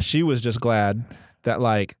 but she was just glad that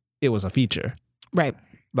like it was a feature. Right.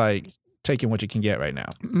 Like taking what you can get right now.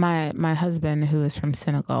 My husband, who is from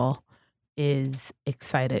Senegal, is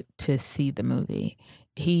excited to see the movie.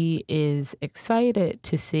 He is excited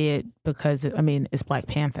to see it because, I mean, it's Black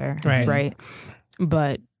Panther, right?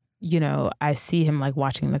 But, you know, I see him like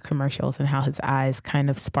watching the commercials and how his eyes kind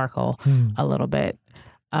of sparkle a little bit.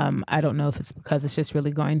 I don't know if it's because it's just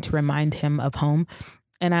really going to remind him of home.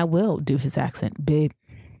 And I will do his accent. Babe,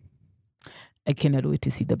 I cannot wait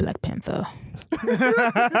to see the Black Panther.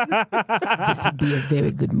 This would be a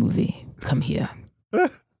very good movie. Come here.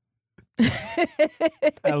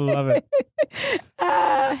 I love it.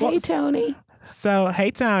 Hey, Tony. So,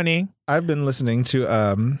 hey, Tony. I've been listening to,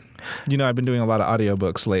 I've been doing a lot of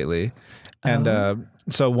audiobooks lately. And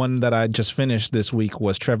so one that I just finished this week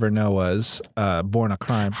was Trevor Noah's Born a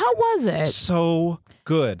Crime. How was it? So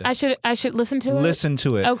good. I should listen to it? Listen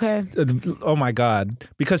to it. Okay. Oh my God.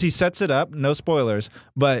 Because he sets it up, no spoilers,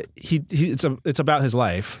 but it's about his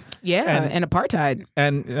life. Yeah, and apartheid.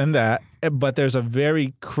 And that. But there's a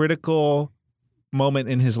very critical moment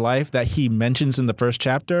in his life that he mentions in the first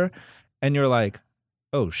chapter. And you're like,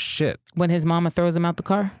 oh shit. When his mama throws him out the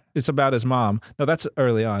car? It's about his mom. No, that's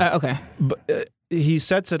early on. Okay. But he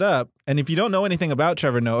sets it up, and if you don't know anything about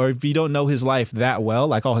Trevor Noah, or if you don't know his life that well,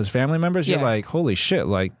 like all his family members, you're like, holy shit,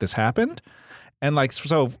 like this happened? And like,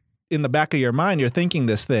 so in the back of your mind, you're thinking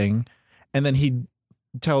this thing, and then he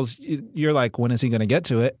tells, you're like, when is he going to get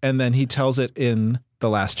to it? And then he tells it in the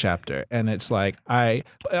last chapter, and it's like,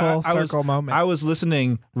 full circle moment. I was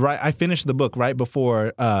listening, I finished the book right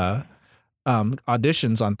before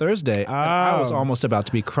auditions on Thursday. And I was almost about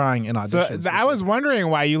to be crying in auditions. So I was wondering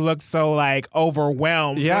why you looked so like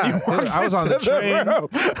overwhelmed. Yeah, I was on the train.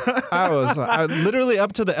 I was literally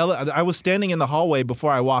up to I was standing in the hallway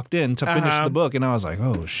before I walked in to finish the book, and I was like,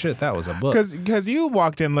 "Oh shit, that was a book." Because you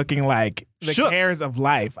walked in looking like the cares of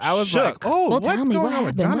life. I was like, "Oh, well, what's tell me going on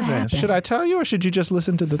with Donovan?" Should I tell you, or should you just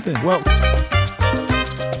listen to the thing? Well.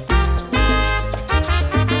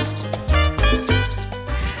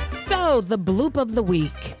 So, the bloop of the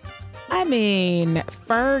week. I mean,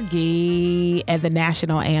 Fergie and the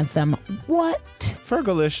national anthem. What?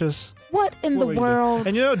 Fergalicious. What in the world?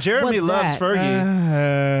 And you know, Jeremy was loves that?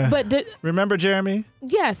 Fergie. But remember Jeremy?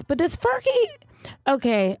 Yes, but does Fergie...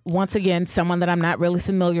 Okay, once again, someone that I'm not really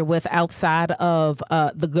familiar with outside of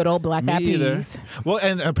the good old Black Eyed Peas. Well,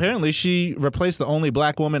 and apparently she replaced the only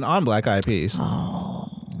black woman on Black Eyed Peas. Oh.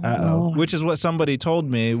 Which is what somebody told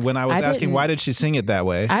me when I was asking why did she sing it that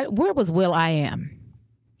way. Where was Will I Am?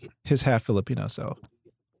 His half Filipino self.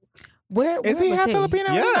 Where is he half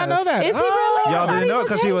Filipino? Yes. I did not know that. Is he really? Y'all didn't know it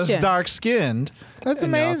because he was dark skinned. That's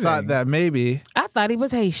and amazing. Y'all thought that maybe. I thought he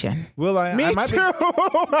was Haitian. Will I? Me too.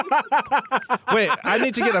 Wait, I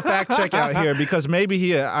need to get a fact check out here because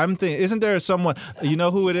maybe I'm thinking, isn't there someone, you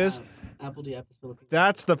know who it is? Apple Diap is Filipino.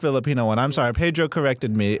 That's the Filipino one. I'm sorry. Pedro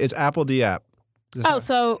corrected me. It's Apple Diap.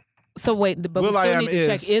 So wait, but we still need to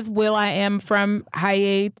check. Is Will I Am from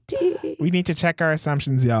Haiti? We need to check our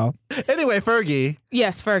assumptions, y'all. Anyway, Fergie.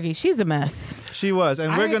 Yes, Fergie. She's a mess. She was.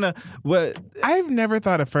 And we're going to... I've never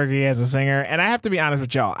thought of Fergie as a singer, and I have to be honest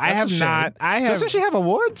with y'all. Doesn't she have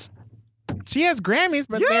awards? She has Grammys,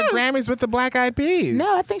 but they're Grammys with the Black Eyed Peas.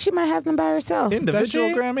 No, I think she might have them by herself.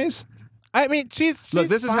 Individual Grammys? I mean, she's Look,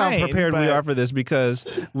 this is fine, how prepared we are for this because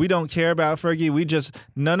we don't care about Fergie. We just,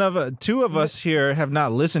 two of us here have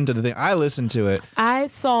not listened to the thing. I listened to it. I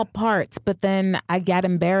saw parts, but then I got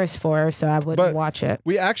embarrassed for her, so I wouldn't watch it.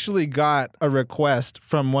 We actually got a request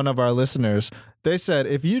from one of our listeners. They said,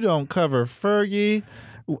 if you don't cover Fergie,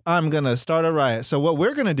 I'm going to start a riot. So what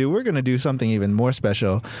we're going to do something even more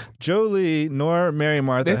special. Jolie nor Mary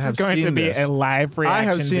Martha have seen this. This is going to be a live reaction I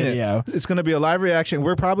have seen video. It. It's going to be a live reaction.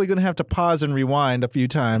 We're probably going to have to pause and rewind a few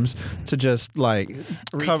times to just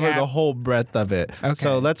cover the whole breadth of it. Okay.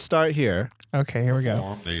 So let's start here. Okay, here we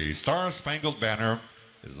go. The Star-Spangled Banner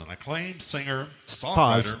is an acclaimed singer,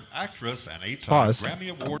 songwriter, actress, and 8-time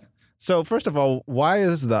Grammy Award. So first of all, why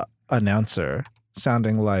is the announcer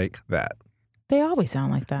sounding like that? They always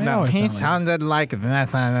sound like that. No, he sounded like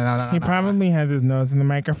that. He probably has his nose in the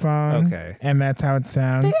microphone. Okay. And that's how it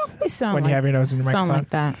sounds. They always sound when you have your nose in the microphone. Sound like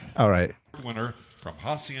that. All right. Winner from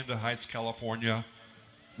Hacienda Heights, California.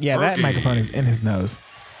 Yeah, that microphone is in his nose.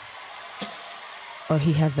 Or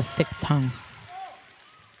he has a thick tongue.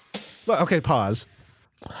 Well, okay, pause.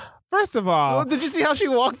 First of all, did you see how she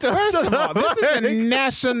walked up? First of all, this is the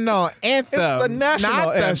national anthem. It's the national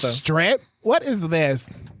not anthem. The strip. What is this?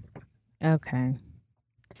 Okay.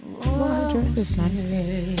 Well, her dress is nice.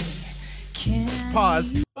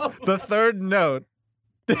 Pause. The third note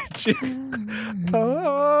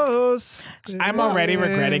Pose. I'm already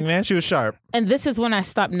regretting this. She was sharp. And this is when I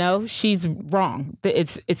stopped. No, she's wrong.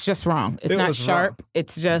 It's just wrong. It's It not was sharp. wrong.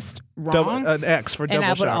 It's just wrong. An X for and double I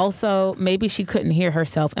would sharp. also, maybe she couldn't hear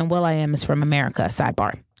herself. And Will I Am is from America.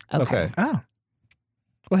 Sidebar. Okay. Oh.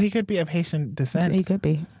 Well, he could be of Haitian descent. He could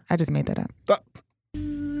be. I just made that up.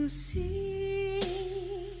 You see,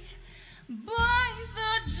 by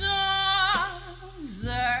the dawn's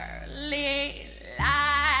early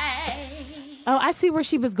light. Oh, I see where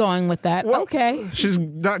she was going with that. Well, okay. She's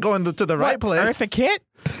not going to the right place. Eartha Kitt?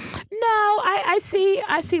 No, I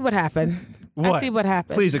see what happened. What? I see what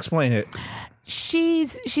happened. Please explain it.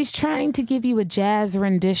 She's trying to give you a jazz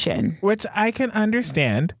rendition. Which I can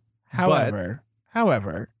understand. However,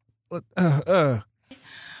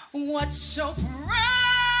 What's so proudly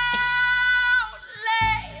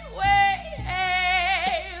wave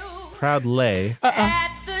Proud lay.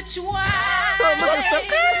 at the twilight.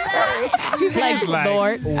 He's like,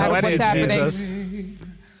 Lord, I don't know what what's is happening. Jesus.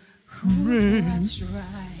 Blood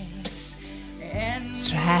stripes and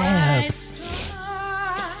Stripes.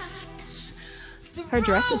 stripes. Her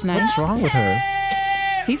dress is nice. What's wrong with her?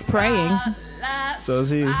 He's praying. So is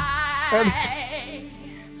he.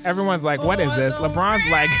 everyone's like, what is this? LeBron's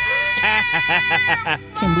like,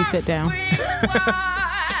 Can we sit down?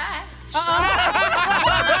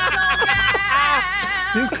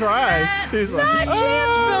 He's crying. He's like, Chance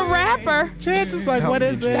the rapper. Chance is like, what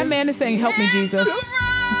is this? That man is saying, "Help me, Jesus."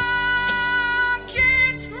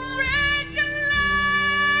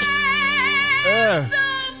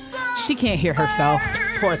 She can't hear herself.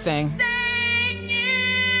 Poor thing.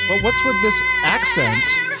 but what's with this accent?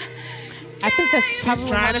 I think that's She's probably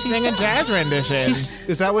trying how to she sing a sounds. jazz rendition.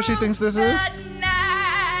 Is that what she thinks this is?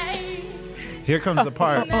 Here comes the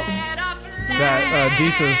part that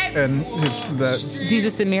Jesus and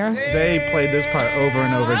Jesus and Mira. they played this part over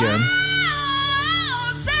and over again.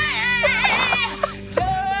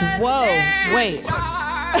 Whoa, wait.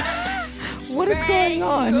 What is going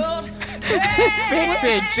on? Fix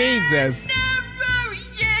it, Jesus.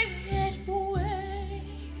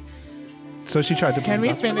 So she tried to. Can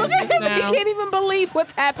we finish Look at this him. He now? can't even believe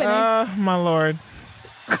what's happening. My Lord.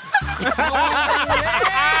 Who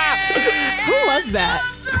was that?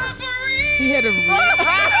 He had a.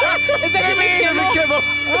 Is that Jimmy Kimmel?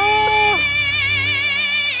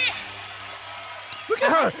 Look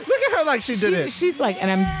at her! Look at her like she did it. She's like,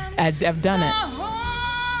 and I've done it.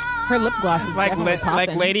 Her lip gloss is Like, definitely like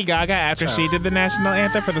popping. Lady Gaga after she did the national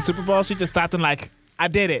anthem for the Super Bowl, she just stopped and like, I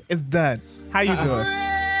did it. It's done. How you doing?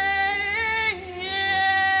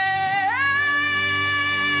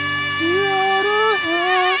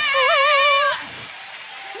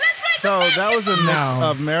 So that was a mix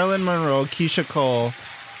of Marilyn Monroe, Keisha Cole,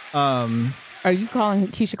 Are you calling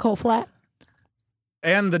Keisha Cole flat?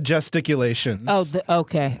 and the gesticulations. Oh,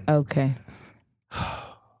 okay. that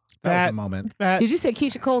was a moment. Did you say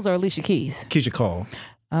Keisha Cole's or Alicia Keys? Keisha Cole.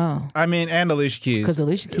 Oh, I mean, and Alicia Keys. 'Cause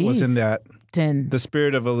Alicia It was in Keys that. tends The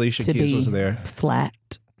spirit of Alicia to Keys be was there. flat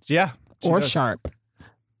Yeah. she or does. sharp.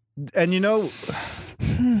 And you know,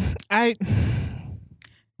 I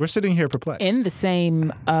we're sitting here perplexed. In the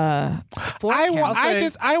same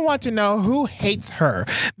forecast. I want to know who hates her.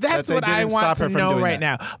 That's they what I didn't want stop her to from know doing right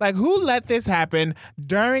now. Like, who let this happen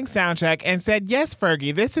during soundcheck and said, yes,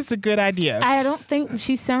 Fergie, this is a good idea. I don't think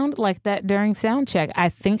she sounded like that during sound check. I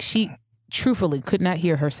think she truthfully could not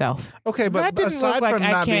hear herself. Okay, but That didn't aside look like from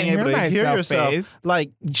I not can't being able hear to hear myself yourself, phase. like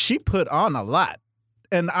she put on a lot.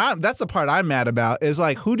 And that's the part I'm mad about is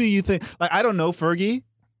like, who do you think? Like, I don't know Fergie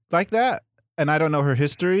like that, and I don't know her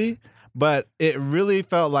history, but it really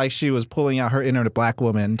felt like she was pulling out her inner black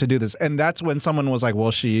woman to do this. And that's when someone was like,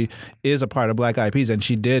 well, she is a part of Black Eyed Peas, and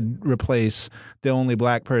she did replace the only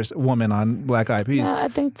black woman on Black Eyed Peas. I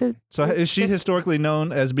think that. So is she historically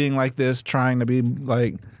known as being like this, trying to be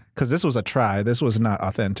like, because this was a try. This was not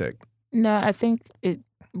authentic. No, I think it.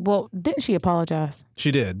 Well, didn't she apologize? She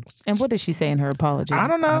did. And what did she say in her apology? I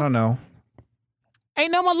don't know. I don't know.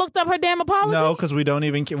 Ain't no one looked up her damn apology. No, because we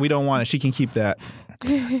don't want it. She can keep that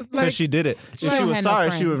because she did it. If She she don't was have no sorry, she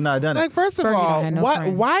friends. would have not done it. Like, first of Fergie don't all, have no why,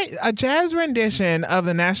 friends. why a jazz rendition of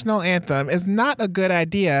the national anthem is not a good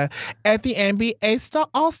idea at the NBA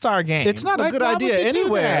All-Star game. It's not a Like, good why would idea you do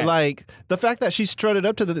anywhere. that? Like the fact that she strutted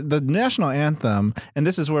up to the national anthem, and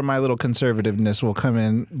this is where my little conservativeness will come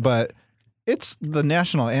in, but it's the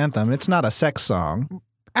national anthem. It's not a sex song.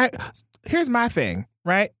 Here's my thing,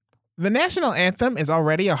 right? The national anthem is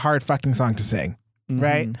already a hard fucking song to sing,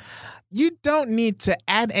 right? You don't need to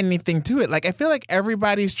add anything to it. Like, I feel like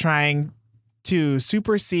everybody's trying to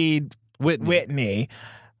supersede Whitney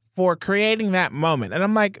for creating that moment. And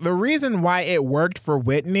I'm like, the reason why it worked for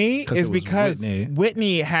Whitney is because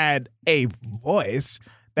Whitney had a voice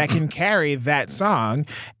that can carry that song,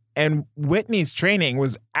 and Whitney's training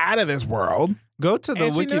was out of this world. Go to the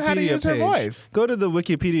Wikipedia page. Go to the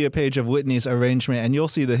Wikipedia page of Whitney's arrangement, and you'll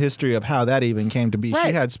see the history of how that even came to be. Right.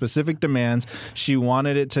 She had specific demands. She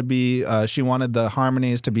wanted it to be. She wanted the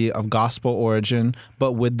harmonies to be of gospel origin,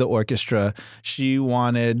 but with the orchestra. She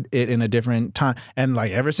wanted it in a different time, and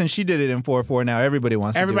like ever since she did it in 4/4, now everybody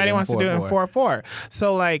wants to do it in 4/4.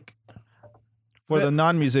 So like. For the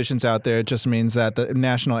non-musicians out there, it just means that the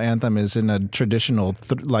national anthem is in a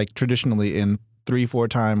traditionally in 3/4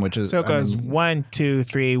 time, which is so it goes 1 2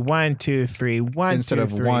 3 1 2 3 1 instead 2, of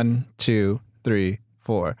 3. 1 2 3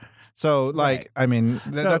 4. So like right. I mean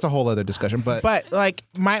that's a whole other discussion. But like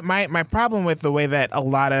my problem with the way that a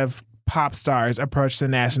lot of pop stars approach the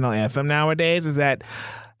national anthem nowadays is that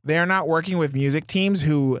they're not working with music teams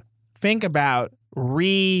who think about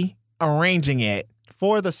rearranging it.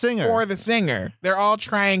 For the singer. They're all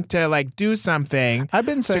trying to like do something I've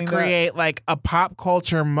been saying to create like a pop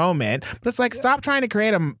culture moment. But it's like, stop trying to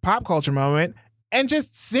create a pop culture moment and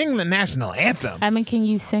just sing the national anthem. I mean, can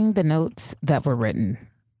you sing the notes that were written?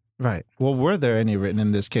 Right. Well, were there any written in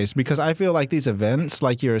this case? Because I feel like these events,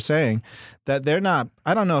 like you were saying, that they're not,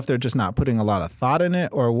 I don't know if they're just not putting a lot of thought in it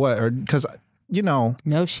or what, or because, No,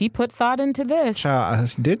 she put thought into this.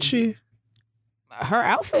 Did she? Her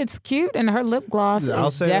outfit's cute and her lip gloss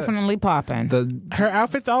is definitely popping. Her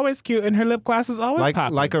outfit's always cute and her lip gloss is always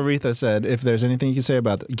popping. Like Aretha said, if there's anything you can say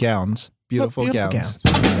about the gowns, beautiful gowns.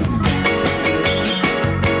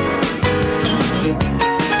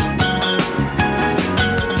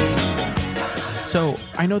 So,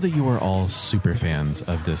 I know that you are all super fans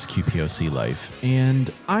of this QPOC life,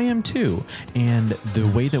 and I am too. And the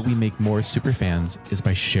way that we make more super fans is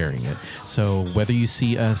by sharing it. So, whether you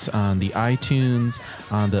see us on the iTunes,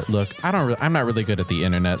 I'm not really good at the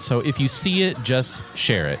internet. So, if you see it, just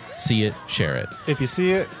share it. See it, share it. If you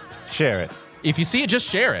see it, share it. If you see it, just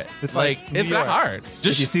share it. It's like it's not hard.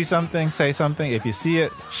 If you see something, say something. If you see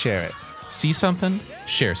it, share it. See something,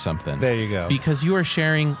 share something. There you go. Because you are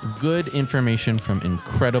sharing good information from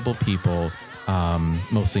incredible people,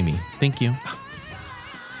 mostly me. Thank you.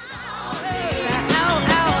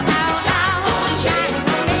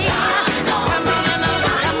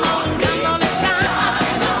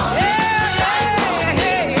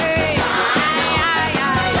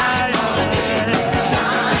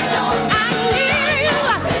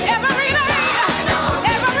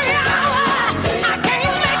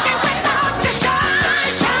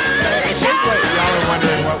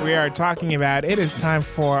 Are talking about, it is time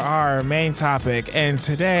for our main topic, and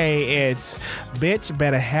today it's bitch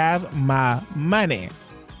better have my money.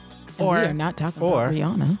 We are not talking about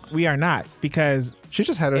Rihanna. We are not, because she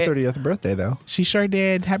just had her 30th birthday though. She sure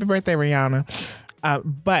did. Happy birthday, Rihanna.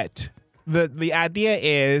 But the idea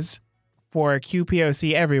is, for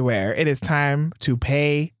QPOC everywhere, it is time to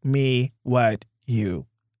pay me what you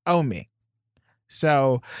owe me.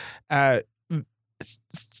 So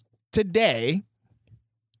today,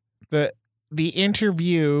 the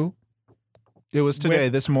interview, it was today,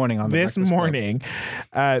 this morning on the this Breakfast morning.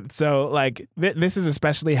 So like this is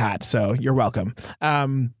especially hot. So you're welcome.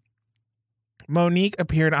 Monique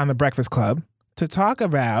appeared on the Breakfast Club to talk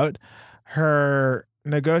about her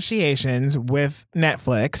negotiations with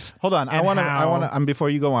Netflix. Hold on, I want to. Before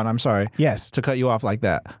you go on, I'm sorry. Yes, to cut you off like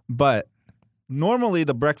that, but normally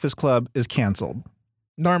the Breakfast Club is canceled.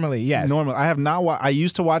 Normally, yes. Normally, I have not. I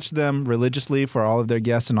used to watch them religiously for all of their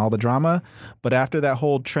guests and all the drama, but after that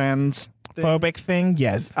whole transphobic thing,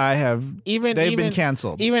 yes, I have. They've been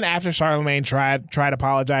canceled. Even after Charlamagne tried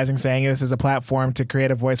apologizing, saying this is a platform to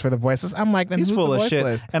create a voice for the voiceless. I'm like, he's full of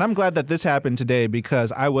shit. And I'm glad that this happened today,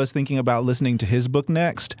 because I was thinking about listening to his book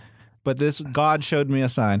next. But God showed me a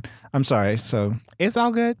sign. I'm sorry. So it's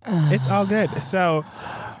all good. It's all good. So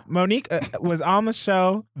Monique was on the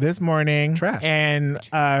show this morning and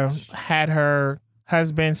had her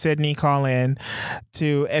husband Sydney call in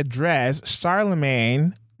to address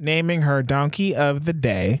Charlamagne naming her Donkey of the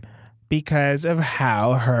Day because of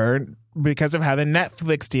how the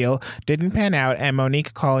Netflix deal didn't pan out, and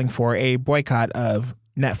Monique calling for a boycott of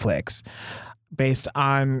Netflix based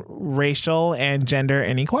on racial and gender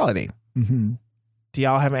inequality. Mm-hmm. Do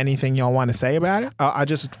y'all have anything y'all want to say about it? I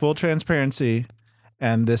just, full transparency,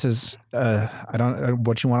 and this is, I don't know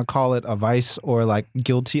what you want to call it, a vice or like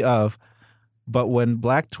guilty of, but when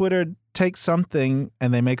Black Twitter takes something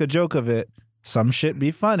and they make a joke of it, some shit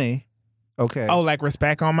be funny. Okay. Oh, like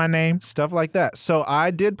respect on my name? Stuff like that. So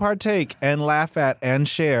I did partake and laugh at and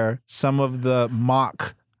share some of the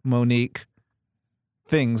mock Monique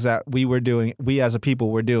things that we as a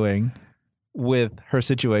people were doing with her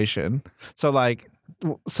situation. So like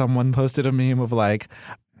someone posted a meme of like,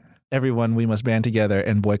 everyone, we must band together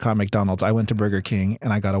and boycott McDonald's. I went to Burger King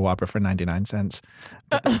and I got a Whopper for 99 cents.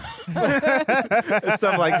 Stuff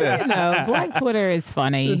like this. No, Black Twitter is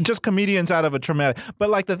funny. Just comedians out of a traumatic. But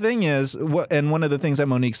like the thing is, and one of the things that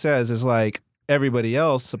Monique says is like, everybody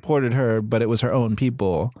else supported her, but it was her own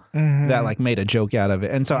people that like made a joke out of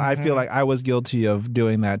it. And so I feel like I was guilty of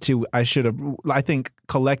doing that too. I think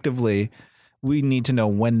collectively, we need to know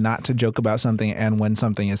when not to joke about something and when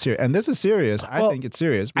something is serious. And this is serious. I think it's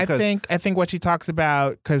serious because I think what she talks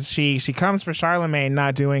about, because she comes for Charlemagne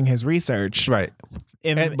not doing his research, right,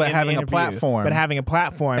 but having a platform,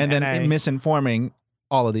 and then misinforming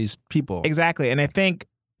all of these people. Exactly. And I think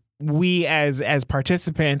we as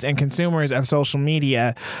participants and consumers of social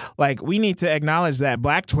media, like, we need to acknowledge that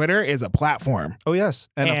Black Twitter is a platform. Oh yes,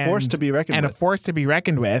 and a force to be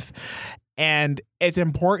reckoned with. And it's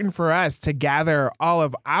important for us to gather all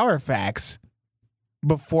of our facts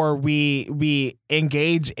before we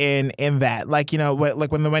engage in that. Like, you know,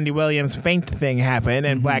 like when the Wendy Williams faint thing happened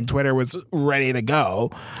and Black Twitter was ready to go.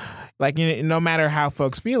 Like, you know, no matter how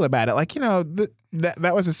folks feel about it, like, you know,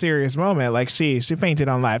 that was a serious moment. Like, she fainted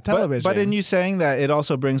on live television. But in you saying that, it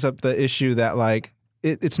also brings up the issue that like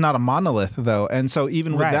it's not a monolith though, and so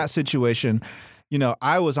even with that situation. You know,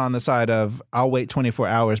 I was on the side of I'll wait 24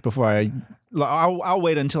 hours before I'll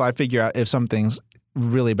wait until I figure out if something's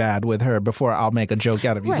really bad with her before I'll make a joke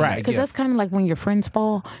out of you. Right, because that's kind of like when your friends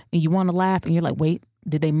fall and you want to laugh and you're like, wait,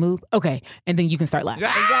 did they move? Okay, and then you can start laughing.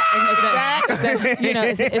 Exactly. You know,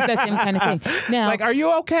 it's that same kind of thing. Now, like, are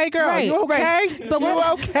you okay, girl? Are you okay? Right. But you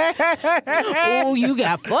okay? Oh, you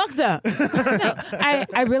got fucked up. No,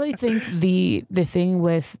 I really think the thing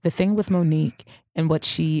with Monique and what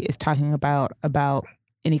she is talking about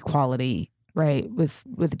inequality, right,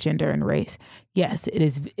 with gender and race. Yes, it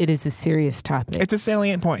is a serious topic. It's a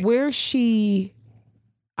salient point. Where she,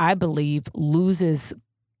 I believe, loses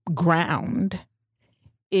ground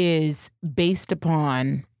is based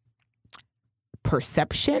upon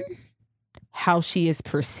perception, how she is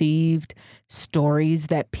perceived, stories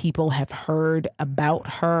that people have heard about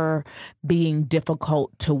her being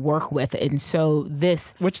difficult to work with. And so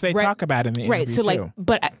this... Which they talk about in the interview, so too.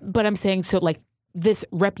 Like, but I'm saying, so like, this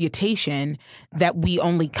reputation that we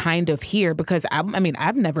only kind of hear, because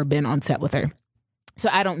I've never been on set with her, so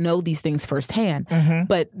I don't know these things firsthand,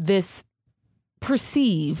 but this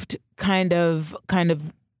perceived kind of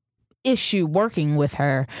issue working with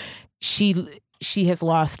her, she has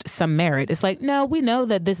lost some merit. It's like, no, we know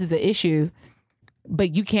that this is an issue,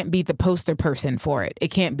 but you can't be the poster person for it. It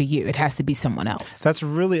can't be you. It has to be someone else. That's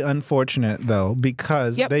really unfortunate, though,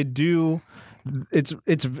 because they do. It's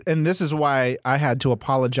and this is why I had to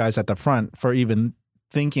apologize at the front for even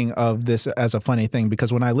thinking of this as a funny thing,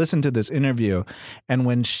 because when I listened to this interview and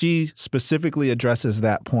when she specifically addresses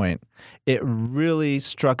that point, it really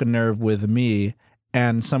struck a nerve with me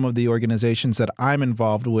and some of the organizations that I'm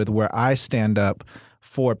involved with, where I stand up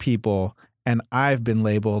for people, and I've been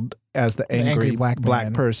labeled as the angry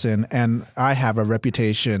black person, and I have a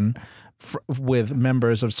reputation with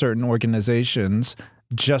members of certain organizations,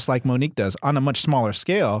 just like Monique does, on a much smaller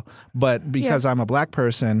scale. But because I'm a black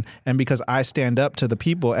person and because I stand up to the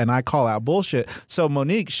people and I call out bullshit. So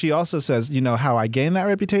Monique, she also says, you know, how I gained that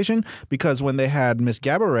reputation? Because when they had Miss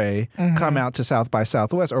Gabourey come out to South by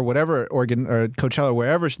Southwest or whatever, or Coachella,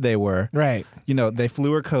 wherever they were, right? You know, they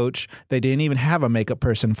flew her coach. They didn't even have a makeup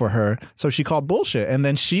person for her. So she called bullshit. And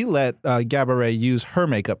then she let Gabourey use her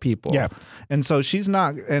makeup people. Yeah. And so she's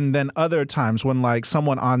not, and then other times when like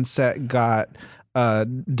someone on set got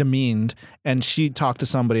demeaned and she talked to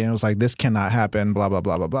somebody and was like, this cannot happen, blah blah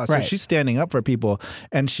blah blah blah. So she's standing up for people,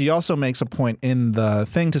 and she also makes a point in the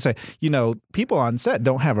thing to say, you know, people on set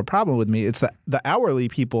don't have a problem with me, it's the hourly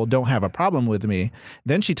people don't have a problem with me.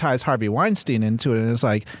 Then she ties Harvey Weinstein into it, and it's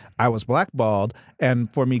like, I was blackballed,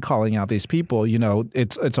 and for me calling out these people, you know,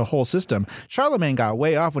 it's a whole system. Charlemagne got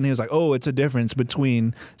way off when he was like, oh, it's a difference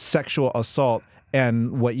between sexual assault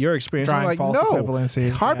and what you're experiencing. Drawing like, false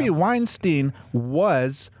equivalencies. Harvey Weinstein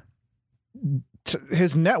was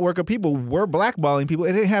his network of people were blackballing people.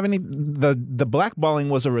 It didn't have any. The blackballing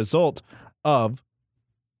was a result of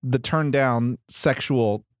the turned down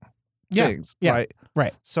sexual things. Right.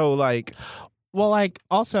 So like. Well, like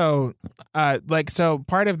also, so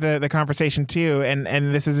part of the conversation too,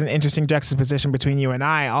 and this is an interesting juxtaposition between you and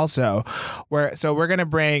I also, we're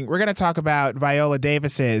gonna talk about Viola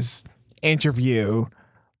Davis's interview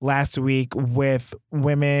last week with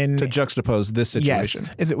women to juxtapose this situation.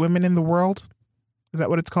 Yes. Is it Women in the World? Is that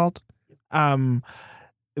what it's called?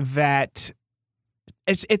 That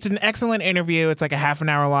It's an excellent interview. It's like a half an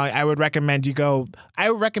hour long. I would recommend you go.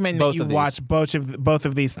 I would recommend that you watch both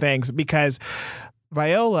of these things because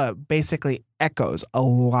Viola basically echoes a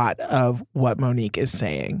lot of what Monique is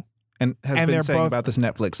saying. And has been saying about this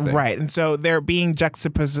Netflix thing. Right. And so they're being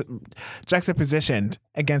juxtapositioned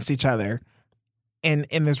against each other in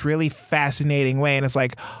this really fascinating way. And it's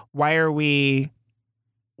like, why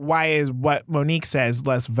is what Monique says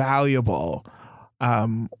less valuable?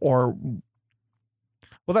 Well,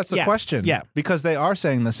 that's the question. Yeah. Because they are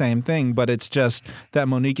saying the same thing, but it's just that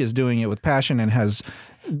Monique is doing it with passion and has,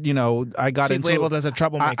 she's labeled as a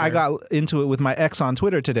troublemaker. I got into it with my ex on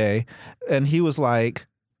Twitter today, and he was like,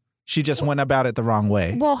 she just went about it the wrong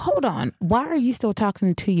way. Well, hold on. Why are you still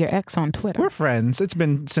talking to your ex on Twitter? We're friends. It's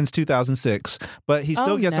been since 2006, but he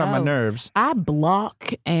still gets on my nerves. I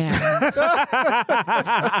block and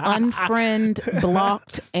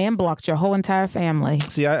blocked your whole entire family.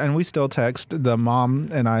 See, and we still text. The mom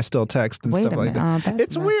and I still text and stuff like that. Oh,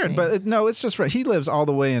 it's weird, but it's just he lives all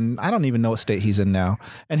the way in, I don't even know what state he's in now.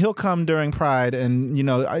 And he'll come during Pride, and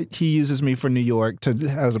he uses me for New York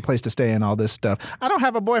as a place to stay and all this stuff. I don't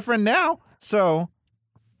have a boyfriend now, so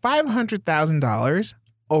 $500,000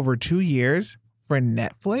 over 2 years for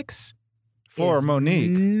Netflix for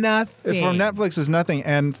Monique, nothing. For Netflix is nothing,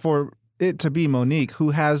 and for it to be Monique,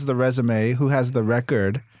 who has the resume, who has the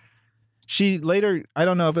record. She later, I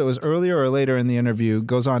don't know if it was earlier or later in the interview,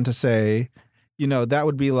 goes on to say, that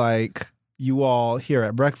would be like you all here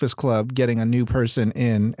at Breakfast Club getting a new person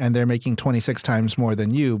in and they're making 26 times more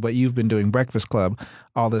than you, but you've been doing Breakfast Club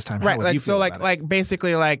all this time. Right.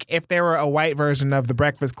 Basically if there were a white version of the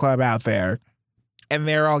Breakfast Club out there and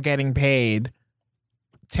they're all getting paid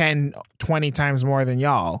 10, 20 times more than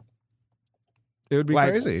y'all. It would be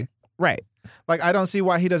crazy. Right. Like, I don't see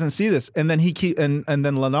why he doesn't see this. And then and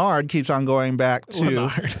then Leonard keeps on going back to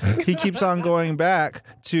he keeps on going back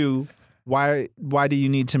to why do you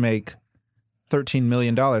need to make $13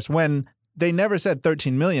 million when they never said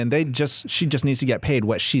 $13 million. She just needs to get paid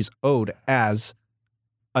what she's owed as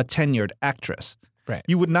a tenured actress. Right.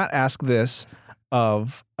 You would not ask this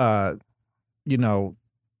of, Meryl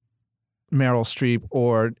Streep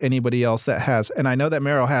or anybody else that has, and I know that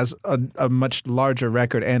Meryl has a much larger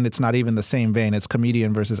record, and it's not even the same vein. It's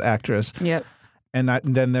comedian versus actress. Yep. And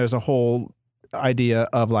then there's a whole idea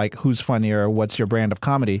of like, who's funnier, what's your brand of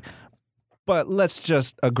comedy. But let's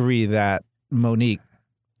just agree that Monique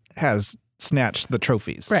has snatched the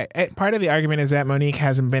trophies. Right. Part of the argument is that Monique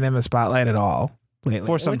hasn't been in the spotlight at all lately.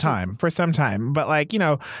 For some time. But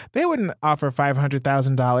they wouldn't offer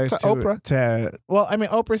 $500,000 to Oprah.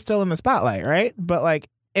 Oprah's still in the spotlight, right? But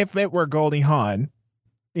if it were Goldie Hawn,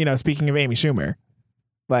 speaking of Amy Schumer,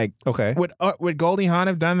 okay, would Goldie Hawn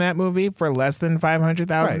have done that movie for less than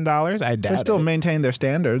 $500,000? I doubt they still maintain their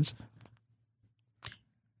standards.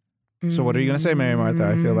 So what are you going to say, Mary Martha?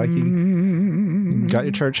 I feel like you got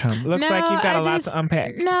your church home. Looks like you've got a lot to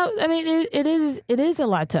unpack. No, I mean, it is a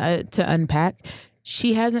lot to unpack.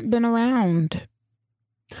 She hasn't been around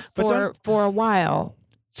for a while.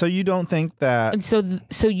 So you don't think that... And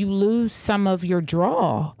so you lose some of your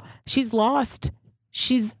draw. She's lost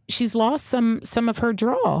some of her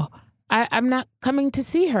draw. I'm not coming to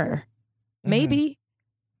see her. Maybe.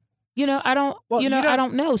 I don't. I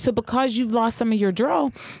don't know. So because you've lost some of your draw,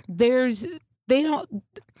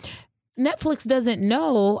 Netflix doesn't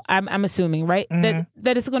know. I'm assuming, right,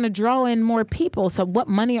 that it's going to draw in more people. So what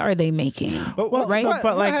money are they making? Right,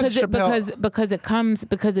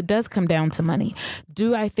 because it does come down to money.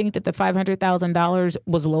 Do I think that the $500,000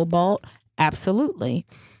 was lowballed? Absolutely.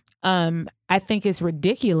 I think it's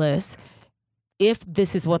ridiculous. If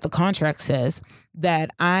this is what the contract says, that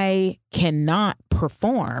I cannot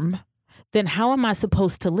perform, then how am I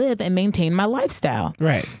supposed to live and maintain my lifestyle?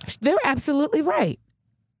 Right. They're absolutely right.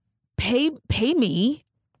 Pay me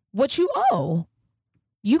what you owe.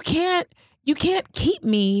 You can't keep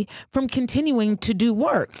me from continuing to do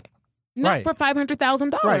work. Not for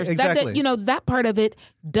 $500,000. Right, exactly. That part of it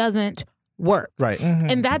doesn't work. Right. Mm-hmm.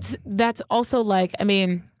 And that's also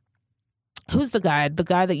who's the guy? The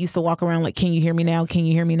guy that used to walk around like, "Can you hear me now? Can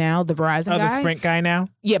you hear me now?" The Verizon guy. The Sprint guy now?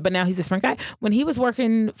 Yeah, but now he's a Sprint guy. When he was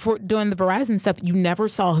doing the Verizon stuff, you never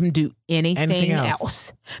saw him do anything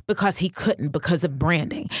else because he couldn't, because of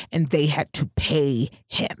branding, and they had to pay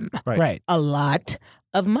him a lot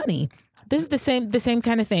of money. This is the same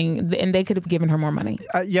kind of thing, and they could have given her more money.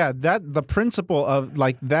 The principle of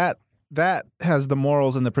that has the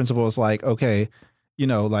morals, and the principle is okay,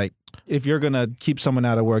 if you're going to keep someone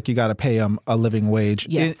out of work, you got to pay them a living wage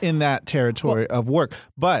in that territory of work.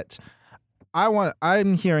 But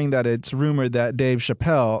I'm hearing that it's rumored that Dave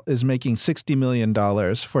Chappelle is making $60 million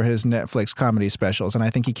for his Netflix comedy specials. And I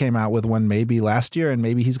think he came out with one maybe last year, and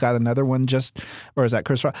maybe he's got another one or is that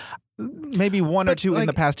Chris Rock? Maybe one or two in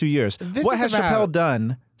the past 2 years. What has Chappelle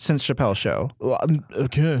done since Chappelle's show?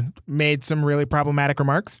 Made some really problematic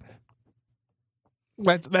remarks.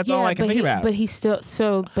 That's all I can think about. But he's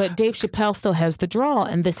still but Dave Chappelle still has the draw,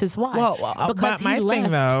 and this is why. Because my thing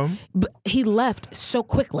though, he left so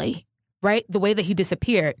quickly, right? The way that he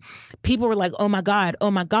disappeared, people were like, "Oh my God,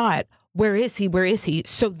 where is he? Where is he?"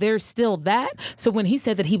 So there's still that. So when he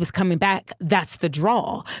said that he was coming back, that's the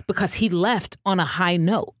draw because he left on a high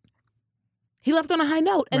note. He left on a high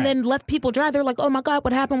note and then left people dry. They're like, "Oh my God,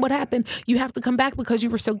 what happened? What happened? You have to come back because you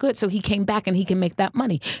were so good." So he came back and he can make that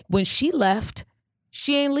money. When she left,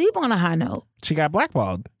 she ain't leave on a high note. She got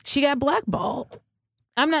blackballed.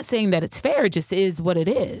 I'm not saying that it's fair. It just is what it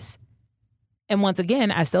is. And once again,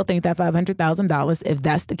 I still think that $500,000, if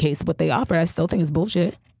that's the case, what they offer, I still think is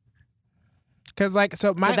bullshit. Because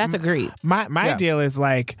so that's agreed. My deal is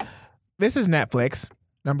like, this is Netflix.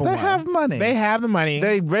 Number one, they have money. They have the money.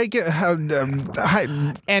 They rake it, heightening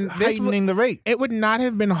the rate. It would not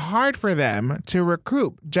have been hard for them to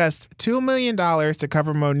recoup just $2 million to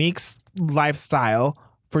cover Monique's lifestyle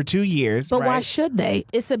for 2 years. But why should they?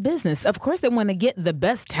 It's a business. Of course, they want to get the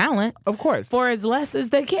best talent. Of course, for as less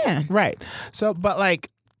as they can. Right. So, but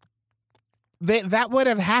that would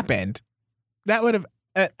have happened. That would have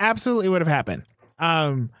absolutely would have happened.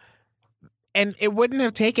 And it wouldn't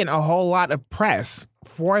have taken a whole lot of press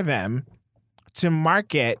for them to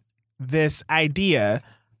market this idea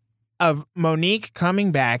of Monique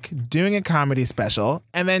coming back, doing a comedy special,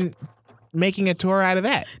 and then making a tour out of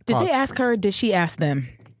that. Did they ask her or did she ask them?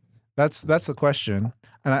 That's the question.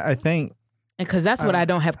 And I think... Because that's what I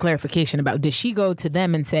don't have clarification about. Did she go to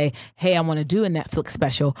them and say, "Hey, I want to do a Netflix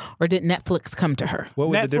special," or did Netflix come to her? What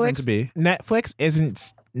would the difference be? Netflix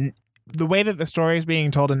isn't... The way that the story is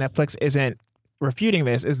being told in Netflix isn't refuting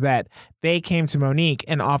this, is that they came to Monique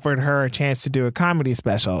and offered her a chance to do a comedy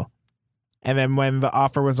special. And then when the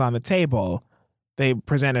offer was on the table, they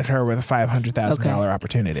presented her with a $500,000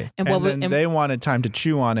 opportunity. And then they wanted time to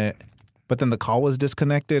chew on it, but then the call was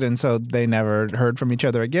disconnected, and so they never heard from each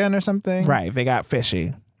other again or something? Right. They got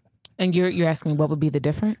fishy. And you're asking me what would be the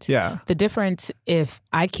difference? Yeah. The difference if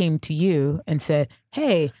I came to you and said,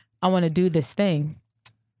 "Hey, I want to do this thing."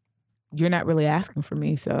 You're not really asking for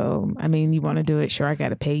me. So, I mean, you want to do it. Sure, I got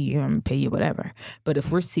to pay you. I'm going to pay you whatever. But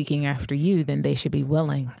if we're seeking after you, then they should be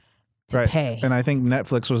willing to pay. And I think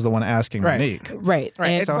Netflix was the one asking Monique. Right.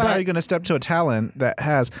 And so how are you going to step to a talent that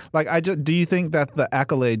has, do you think that the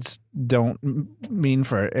accolades don't mean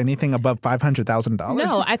for anything above $500,000?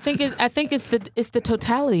 No, I think it's the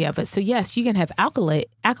totality of it. So yes, you can have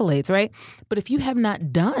accolades, right? But if you have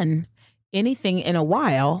not done anything in a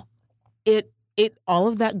while, it all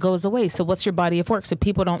of that goes away. So what's your body of work? So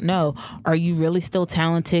people don't know, are you really still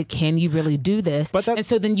talented? Can you really do this? And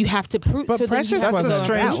so then you have to prove. But Precious wasn't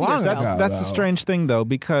that's the strange thing though,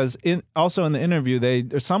 because also in the interview,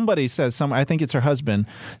 somebody says, I think it's her husband,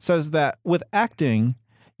 says that with acting,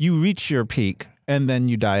 you reach your peak and then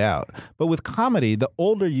you die out. But with comedy, the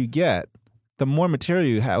older you get, the more material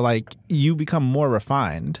you have, you become more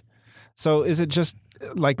refined. So is it just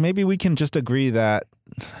maybe we can just agree that...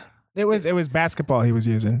 It was basketball he was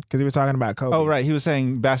using because he was talking about Kobe. Oh, right. He was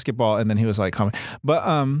saying basketball and then he was comedy. But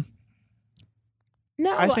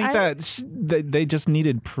no, I think that they just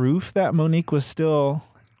needed proof that Monique was still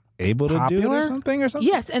able to do it or something.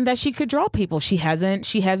 Yes, and that she could draw people. She hasn't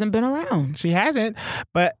been around. She hasn't.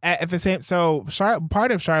 But at the same,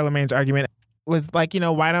 part of Charlamagne's argument was why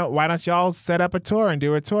don't y'all set up a tour and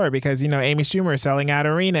do a tour? Because Amy Schumer is selling out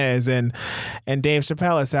arenas and Dave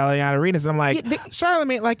Chappelle is selling out arenas. And I'm like,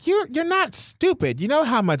 Charlamagne, you're not stupid. You know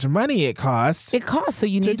how much money it costs. It costs, so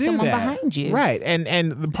you need someone behind you, right?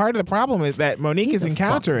 And the part of the problem is that Monique is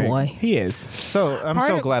encountering. Fuck boy. He is. So I'm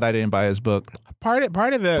so glad I didn't buy his book. Part of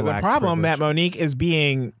the problem that Monique is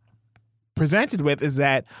being presented with is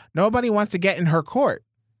that nobody wants to get in her court.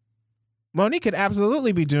 Monique could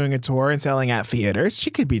absolutely be doing a tour and selling out theaters. She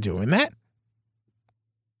could be doing that.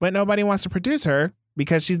 But nobody wants to produce her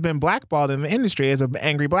because she's been blackballed in the industry as an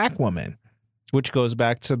angry black woman. Which goes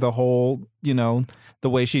back to the whole, the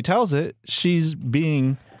way she tells it. She's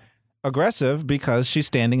being aggressive because she's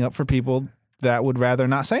standing up for people that would rather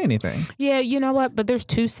not say anything. Yeah, you know what? But there's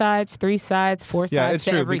 2 sides, 3 sides, 4 sides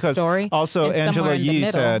to every story. Also, Angela Yee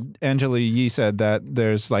said that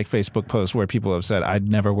there's Facebook posts where people have said, "I'd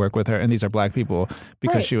never work with her," and these are black people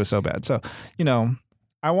because she was so bad. So,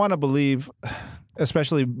 I want to believe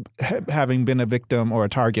especially having been a victim or a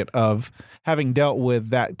target of having dealt with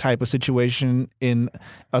that type of situation in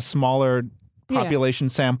a smaller population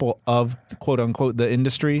sample of quote unquote the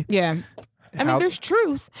industry. Yeah. I mean, there's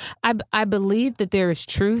truth. I believe that there is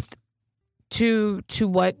truth to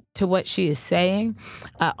what she is saying.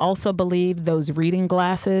 I also believe those reading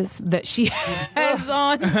glasses that she has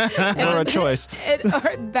on are a choice.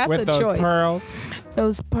 That's with a those choice. pearls.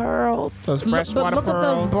 Those pearls. Those freshwater look pearls. at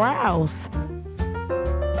those brows.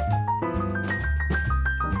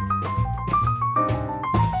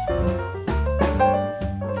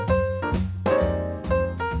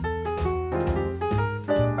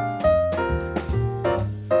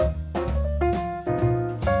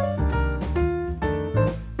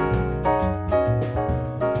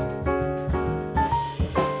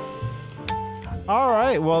 All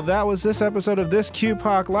right. Well, that was this episode of This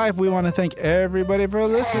QPOC Life. We want to thank everybody for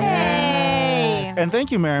listening. Hey. And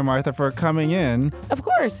thank you, Mary Martha, for coming in. Of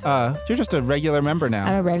course. You're just a regular member now.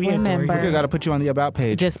 I'm a regular adore you. member. We got to put you on the About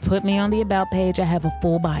page. Just put me on the About page. I have a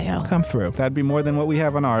full bio. Come through. That'd be more than what we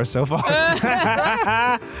have on ours so far.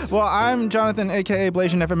 Well, I'm Jonathan, a.k.a.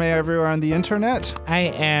 Blasian FMA, everywhere on the internet. I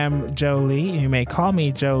am Jolie. You may call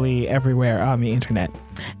me Jolie everywhere on the internet.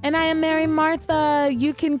 And I am Mary Martha.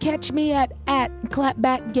 You can catch me at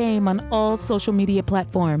Clapback Game on all social media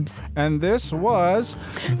platforms. And this was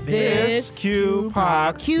This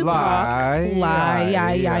QPOC Live. Life.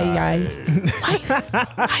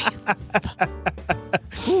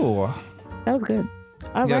 Ooh. That was good.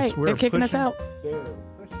 All Yes, right, we're they're kicking us pushing- out.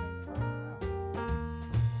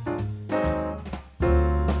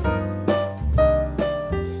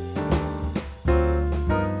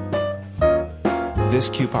 This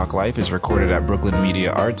QPOC Life is recorded at Brooklyn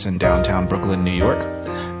Media Arts in downtown Brooklyn, New York.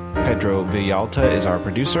 Pedro Villalta is our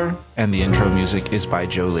producer, and the intro music is by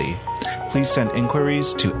Jolie. Please send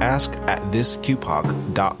inquiries to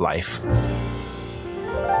ask@thisqpoc.life.